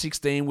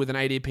 116 with an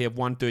ADP of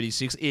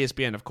 136.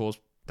 ESPN, of course,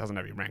 doesn't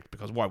have him ranked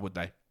because why would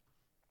they?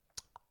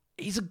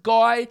 He's a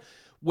guy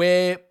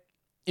where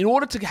in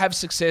order to have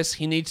success,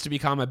 he needs to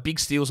become a big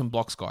steals and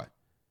blocks guy.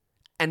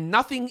 And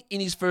nothing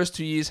in his first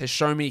 2 years has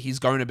shown me he's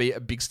going to be a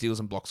big steals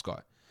and blocks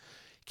guy.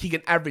 He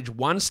can average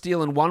 1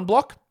 steal and 1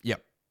 block.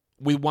 Yep.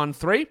 With 1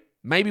 3,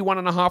 maybe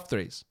 1.5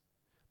 threes.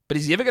 But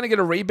is he ever going to get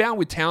a rebound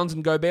with Towns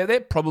and Gobert there?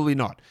 Probably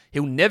not.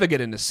 He'll never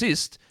get an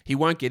assist. He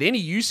won't get any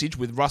usage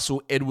with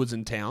Russell, Edwards,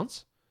 and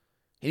Towns.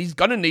 And he's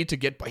going to need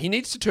to he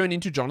needs to turn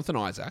into Jonathan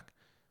Isaac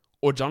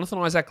or Jonathan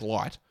Isaac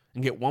Light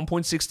and get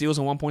 1.6 steals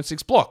and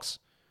 1.6 blocks.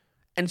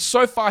 And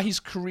so far, his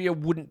career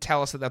wouldn't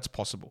tell us that that's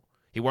possible.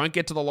 He won't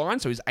get to the line,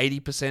 so his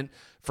 80%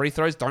 free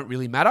throws don't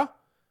really matter.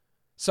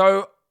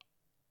 So,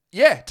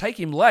 yeah, take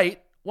him late.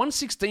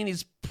 116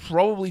 is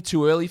probably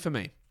too early for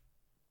me.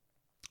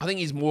 I think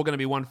he's more going to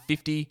be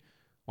 150,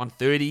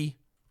 130.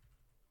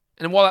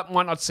 And while that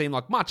might not seem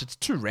like much, it's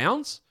 2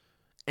 rounds,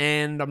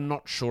 and I'm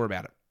not sure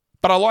about it.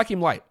 But I like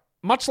him late,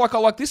 much like I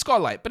like this guy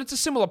late. But it's a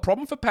similar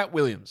problem for Pat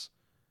Williams.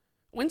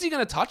 When's he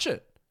going to touch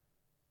it?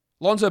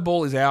 Lonzo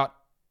Ball is out.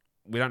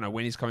 We don't know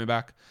when he's coming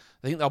back.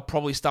 I think they'll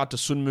probably start to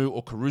Sunmu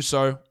or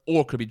Caruso,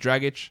 or it could be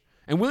Dragic.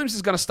 And Williams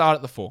is going to start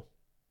at the 4.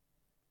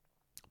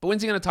 But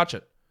when's he going to touch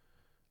it?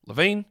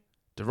 Levine,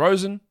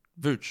 DeRozan,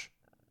 Vooch.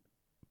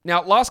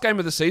 Now, last game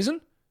of the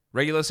season,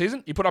 regular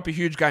season, he put up a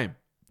huge game.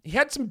 He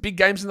had some big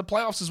games in the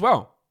playoffs as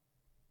well.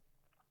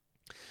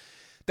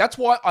 That's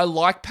why I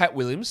like Pat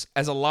Williams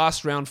as a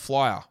last round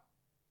flyer.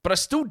 But I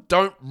still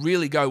don't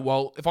really go,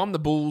 well, if I'm the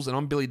Bulls and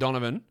I'm Billy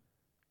Donovan,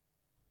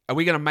 are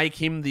we going to make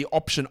him the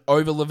option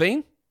over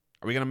Levine?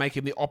 Are we going to make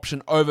him the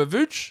option over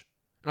Vooch?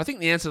 And I think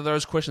the answer to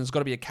those questions has got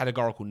to be a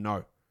categorical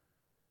no.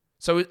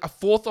 So a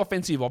 4th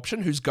offensive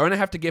option who's going to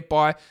have to get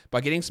by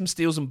getting some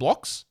steals and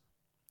blocks.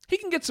 He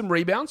can get some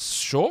rebounds,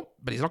 sure,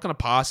 but he's not going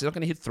to pass. He's not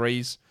going to hit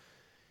threes.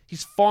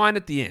 He's fine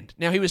at the end.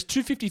 Now, he was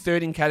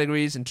 253rd in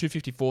categories and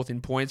 254th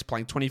in points,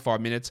 playing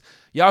 25 minutes.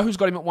 Yahoo's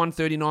got him at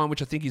 139,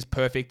 which I think is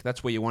perfect.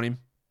 That's where you want him.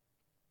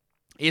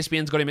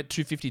 ESPN's got him at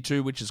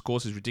 252, which of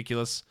course is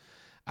ridiculous.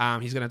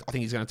 He's going to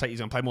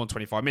play more than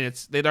 25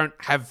 minutes. They don't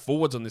have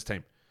forwards on this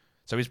team.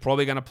 So he's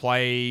probably going to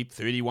play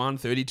 31,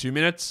 32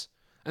 minutes.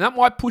 And that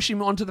might push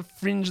him onto the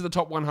fringe of the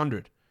top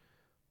 100.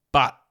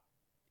 But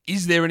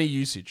is there any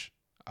usage?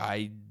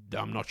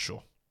 I'm not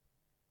sure.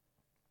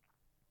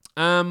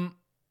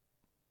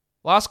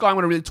 Last guy I'm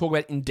going to really talk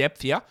about in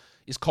depth here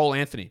is Cole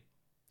Anthony.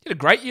 He had a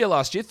great year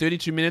last year,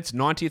 32 minutes,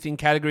 90th in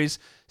categories,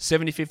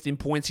 75th in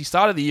points. He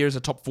started the year as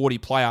a top 40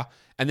 player,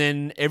 and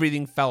then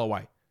everything fell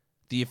away.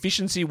 The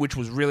efficiency, which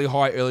was really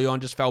high early on,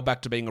 just fell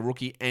back to being a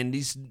rookie, and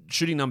his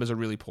shooting numbers are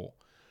really poor.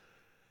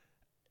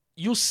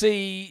 You'll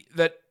see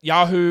that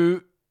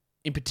Yahoo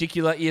in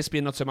particular,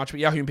 ESPN not so much, but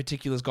Yahoo in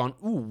particular has gone,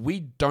 we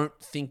don't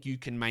think you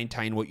can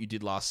maintain what you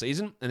did last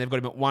season. And they've got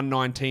him at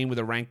 119 with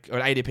an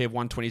ADP of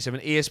 127.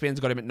 ESPN's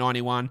got him at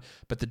 91,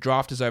 but the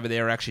drafters over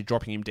there are actually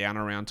dropping him down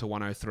around to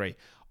 103.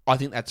 I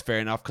think that's fair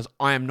enough because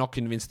I am not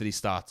convinced that he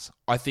starts.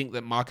 I think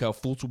that Markelle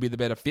Fultz will be the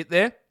better fit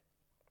there.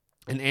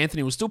 And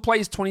Anthony will still play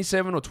his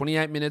 27 or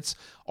 28 minutes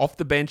off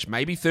the bench,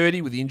 maybe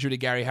 30 with the injury to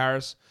Gary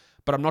Harris.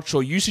 But I'm not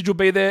sure usage will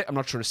be there. I'm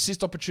not sure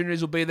assist opportunities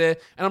will be there.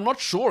 And I'm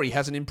not sure he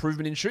has an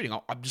improvement in shooting.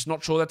 I'm just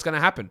not sure that's going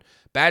to happen.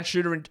 Bad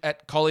shooter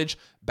at college,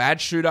 bad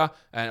shooter.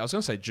 And I was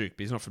going to say Duke,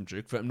 but he's not from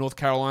Duke. From North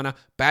Carolina.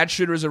 Bad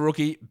shooter as a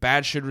rookie.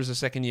 Bad shooter as a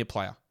second-year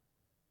player.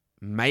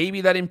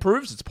 Maybe that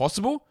improves. It's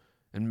possible.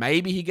 And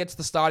maybe he gets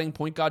the starting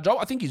point guard job.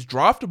 I think he's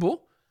draftable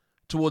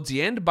towards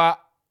the end, but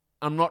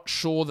I'm not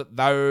sure that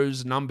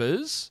those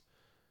numbers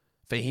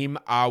for him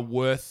are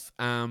worth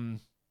or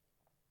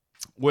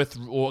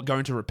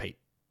going to repeat.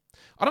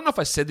 I don't know if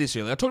I said this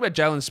earlier. I talked about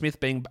Jalen Smith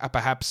being a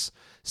perhaps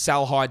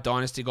sell high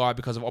dynasty guy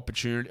because of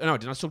opportunity. No, I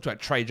didn't. I talked about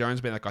Trey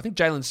Jones being that guy. I think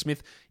Jalen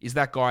Smith is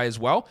that guy as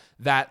well,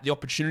 that the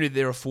opportunity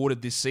they're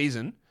afforded this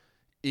season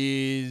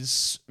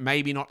is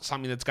maybe not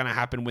something that's going to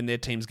happen when their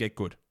teams get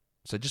good.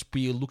 So just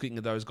be looking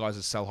at those guys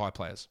as sell high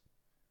players.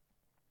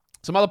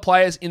 Some other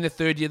players in their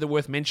third year that are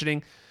worth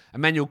mentioning.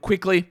 Emmanuel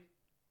Quickley.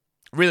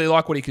 Really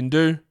like what he can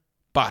do,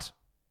 but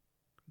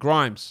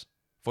Grimes,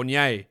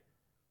 Fournier,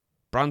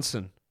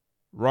 Brunson,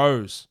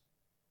 Rose.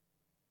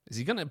 Is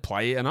he going to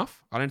play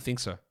enough? I don't think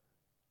so.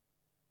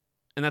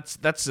 And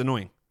that's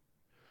annoying.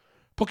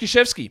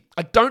 Pokusevski.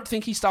 I don't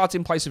think he starts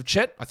in place of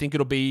Chet. I think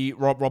it'll be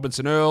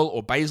Robinson-Earl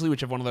or Baisley,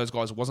 whichever one of those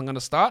guys wasn't going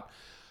to start.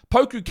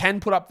 Poku can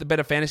put up the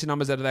better fantasy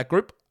numbers out of that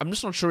group. I'm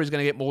just not sure he's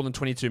going to get more than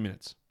 22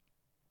 minutes.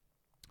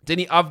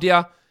 Denny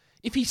Avdia.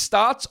 If he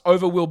starts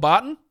over Will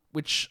Barton,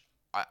 which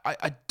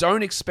I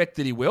don't expect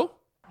that he will.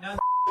 No,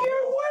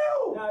 you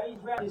will! No,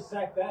 he's ready to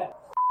sack that.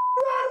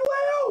 Run,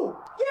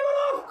 Will! Give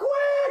it off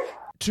quick!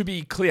 To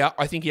be clear,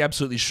 I think he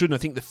absolutely shouldn't.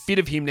 I think the fit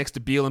of him next to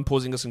Beal and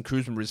Porzingis and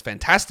Kuzma is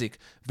fantastic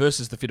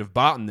versus the fit of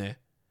Barton there.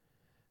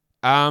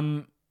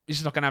 He's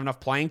just not going to have enough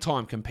playing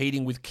time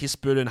competing with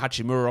Kispert and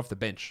Hachimura off the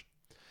bench.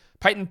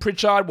 Peyton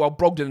Pritchard, while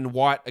Brogdon and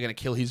White are going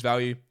to kill his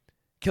value.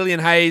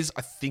 Killian Hayes,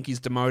 I think he's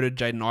demoted.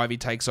 Jaden Ivey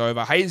takes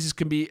over. Hayes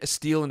can be a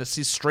steal and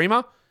assist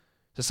streamer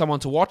to someone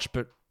to watch,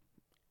 but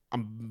I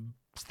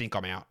think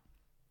I'm out.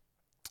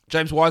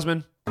 James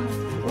Wiseman.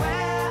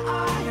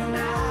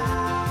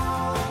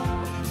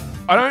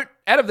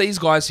 out of these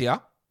guys here,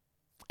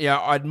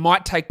 I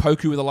might take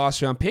Poku with a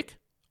last round pick.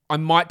 I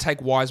might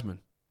take Wiseman.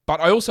 But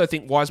I also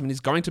think Wiseman is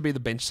going to be the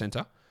bench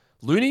center.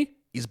 Looney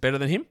is better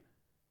than him.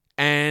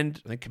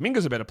 And I think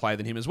Kuminga's a better player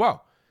than him as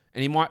well.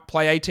 And he might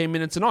play 18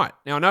 minutes a night.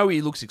 Now, I know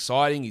he looks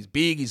exciting. He's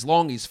big, he's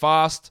long, he's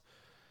fast.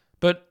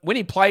 But when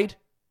he played,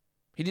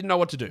 he didn't know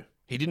what to do.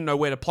 He didn't know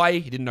where to play.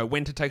 He didn't know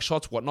when to take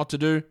shots, what not to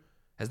do.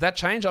 Has that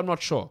changed? I'm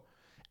not sure.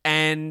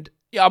 And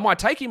I might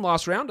take him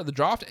last round of the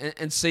draft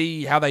and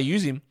see how they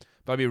use him.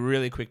 But I'd be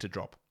really quick to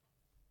drop.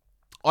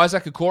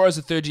 Isaac Okoro is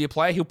a third-year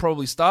player. He'll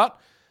probably start.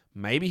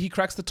 Maybe he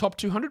cracks the top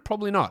 200.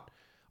 Probably not.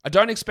 I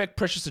don't expect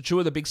Precious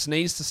Achiuwa, the big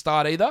sneeze, to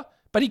start either.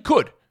 But he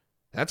could.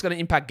 That's going to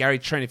impact Gary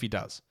Trent if he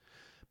does.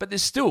 But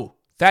there's still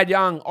Thad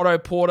Young, Otto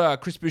Porter,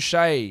 Chris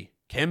Boucher,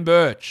 Ken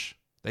Birch.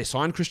 They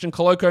signed Christian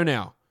Koloko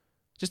now.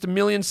 Just a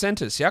million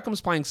centers. Siakam's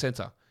playing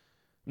center.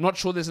 I'm not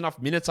sure there's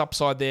enough minutes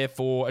upside there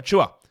for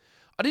Achiuwa.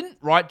 I didn't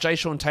write Jay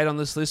Sean Tate on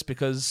this list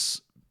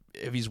because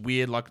of his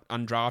weird,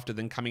 undrafted,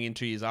 then coming in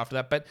 2 years after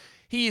that. But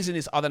he is in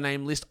this other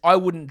name list. I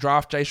wouldn't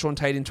draft Jay Sean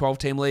Tate in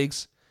 12-team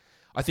leagues.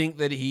 I think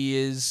that he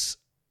is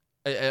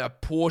a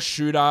poor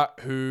shooter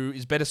who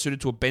is better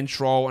suited to a bench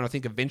role, and I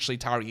think eventually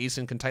Tari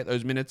Eason can take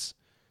those minutes.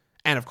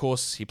 And, of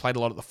course, he played a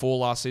lot at the 4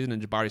 last season,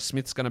 and Jabari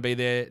Smith's going to be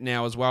there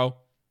now as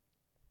well.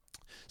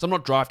 So I'm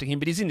not drafting him,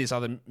 but he's in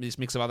this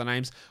mix of other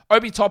names.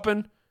 Obi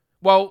Toppin,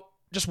 well,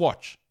 just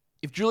watch.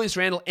 If Julius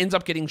Randle ends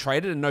up getting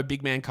traded and no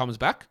big man comes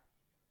back,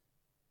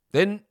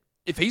 then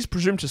if he's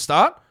presumed to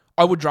start,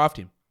 I would draft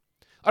him.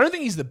 I don't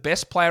think he's the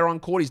best player on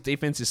court. His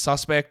defense is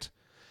suspect.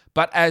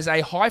 But as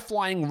a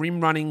high-flying,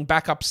 rim-running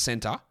backup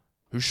center,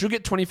 who should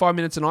get 25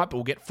 minutes a night, but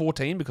will get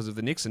 14 because of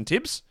the Knicks and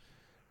Tibbs,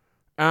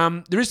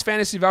 there is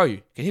fantasy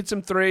value. Can hit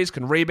some threes,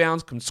 can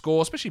rebound, can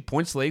score, especially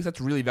points leagues.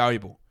 That's really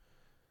valuable.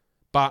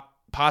 But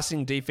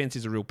passing defense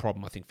is a real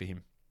problem, I think, for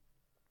him.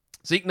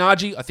 Zeke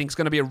Naji, I think, is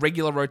going to be a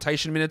regular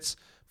rotation minutes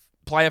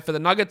player for the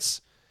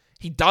Nuggets.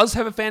 He does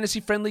have a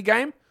fantasy-friendly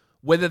game.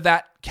 Whether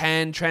that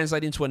can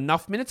translate into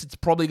enough minutes, it's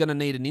probably going to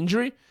need an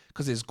injury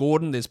because there's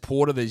Gordon, there's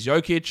Porter, there's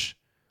Jokic.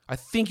 I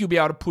think you'll be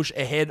able to push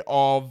ahead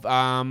of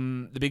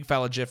the big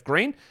fella Jeff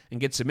Green and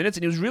get some minutes.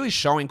 And he was really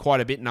showing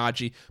quite a bit,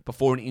 Naji,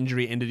 before an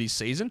injury ended his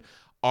season.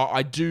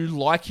 I do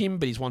like him,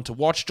 but he's one to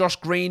watch. Josh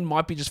Green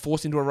might be just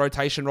forced into a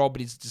rotation role,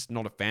 but he's just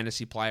not a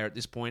fantasy player at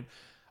this point.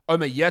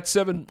 Omer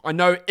Yurtseven, I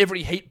know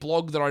every Heat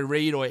blog that I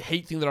read or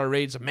Heat thing that I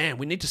read is, man,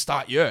 we need to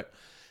start Yurt.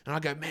 And I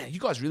go, man, you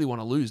guys really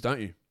want to lose, don't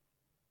you?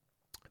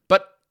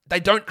 But they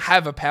don't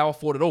have a power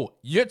forward at all.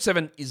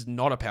 Yurtseven is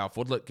not a power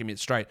forward. Look, give me it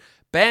straight.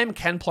 Bam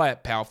can play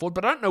at power forward,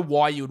 but I don't know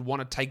why you would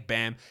want to take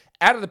Bam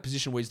out of the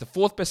position where he's the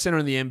 4th best center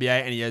in the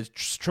NBA and he has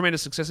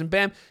tremendous success in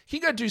Bam. He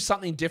can go do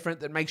something different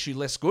that makes you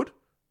less good.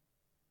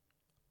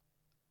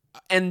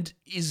 And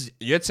is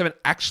Yurtseven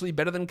actually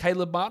better than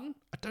Caleb Martin?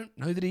 I don't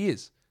know that he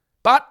is.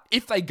 But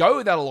if they go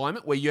with that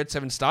alignment where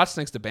Yurtseven starts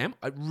next to Bam,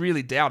 I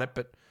really doubt it,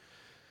 but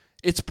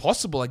it's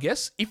possible, I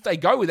guess. If they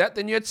go with that,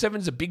 then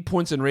Yurtseven's a big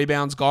points and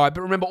rebounds guy.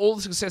 But remember, all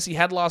the success he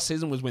had last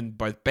season was when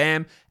both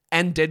Bam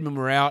and Dedmon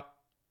were out,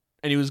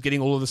 and he was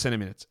getting all of the center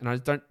minutes. And I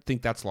don't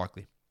think that's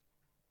likely.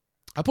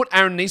 I put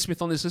Aaron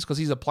Nesmith on this list because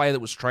he's a player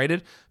that was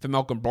traded for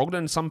Malcolm Brogdon,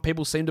 and some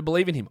people seem to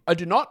believe in him. I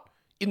do not,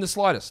 in the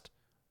slightest.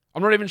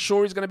 I'm not even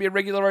sure he's going to be a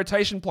regular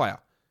rotation player.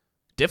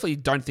 Definitely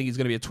don't think he's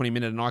going to be a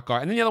 20-minute-a-night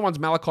guy. And then the other one's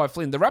Malachi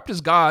Flynn. The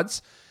Raptors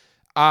guards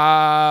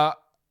are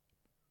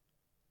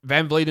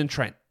Van Vliet and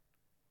Trent.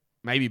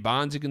 Maybe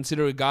Barnes you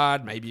consider a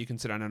guard. Maybe you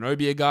consider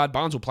Anunoby a guard.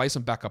 Barnes will play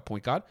some backup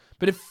point guard.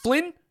 But if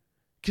Flynn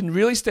can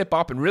really step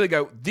up and really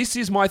go, this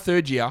is my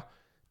 3rd year.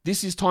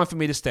 This is time for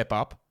me to step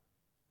up.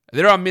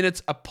 There are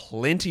minutes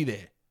aplenty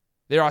there.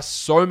 There are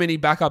so many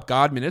backup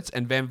guard minutes,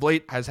 and Van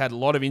Vliet has had a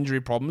lot of injury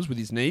problems with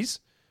his knees.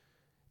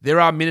 There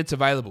are minutes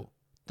available.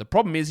 The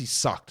problem is he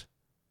sucked.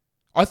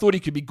 I thought he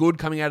could be good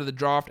coming out of the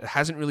draft. It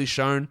hasn't really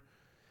shown.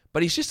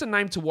 But he's just a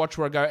name to watch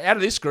where I go, out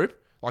of this group,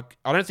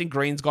 I don't think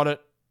Green's got it.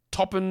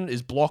 Toppin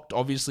is blocked,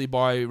 obviously,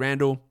 by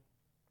Randall.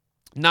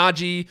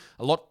 Naji,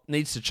 a lot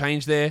needs to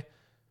change there.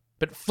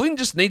 But Flynn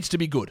just needs to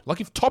be good.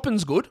 If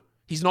Toppin's good,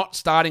 he's not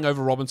starting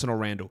over Robinson or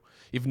Randall.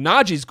 If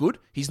Naji's good,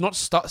 he's not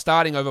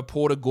starting over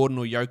Porter, Gordon,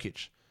 or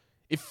Jokic.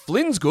 If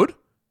Flynn's good,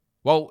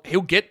 well,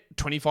 he'll get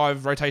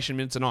 25 rotation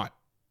minutes a night.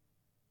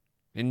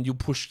 And you'll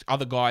push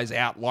other guys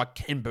out like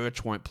Ken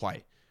Birch won't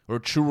play. Or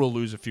Achiuwa will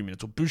lose a few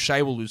minutes. Or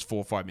Boucher will lose 4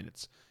 or 5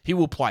 minutes. He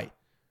will play.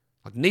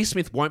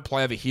 Nesmith won't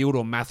play over Hield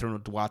or Mathurin or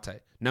Duarte.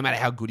 No matter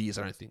how good he is,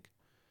 I don't think.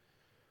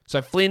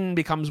 So Flynn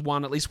becomes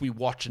one, at least we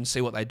watch and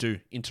see what they do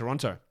in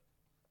Toronto.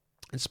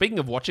 And speaking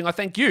of watching, I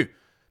thank you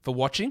for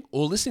watching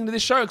or listening to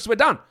this show because we're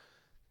done.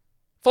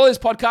 Follow this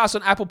podcast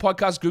on Apple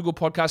Podcasts, Google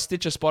Podcasts,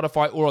 Stitcher,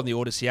 Spotify, or on the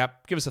Odyssey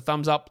app. Give us a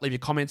thumbs up. Leave your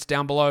comments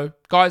down below.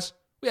 Guys,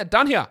 we are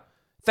done here.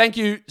 Thank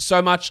you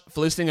so much for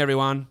listening,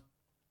 everyone.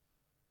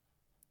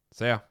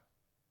 See ya.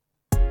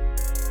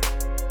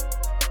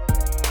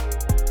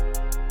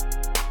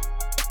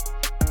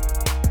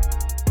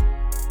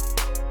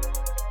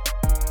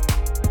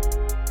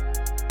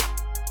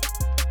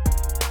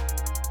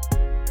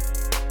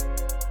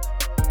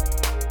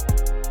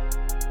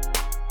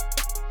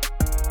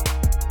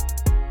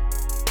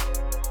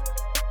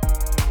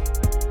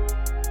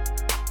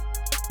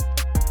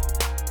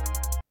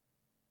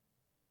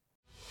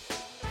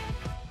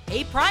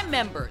 Hey Prime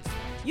members,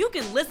 you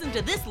can listen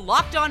to this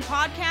Locked On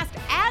podcast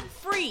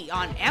ad-free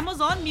on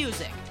Amazon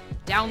Music.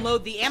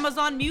 Download the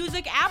Amazon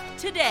Music app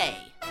today.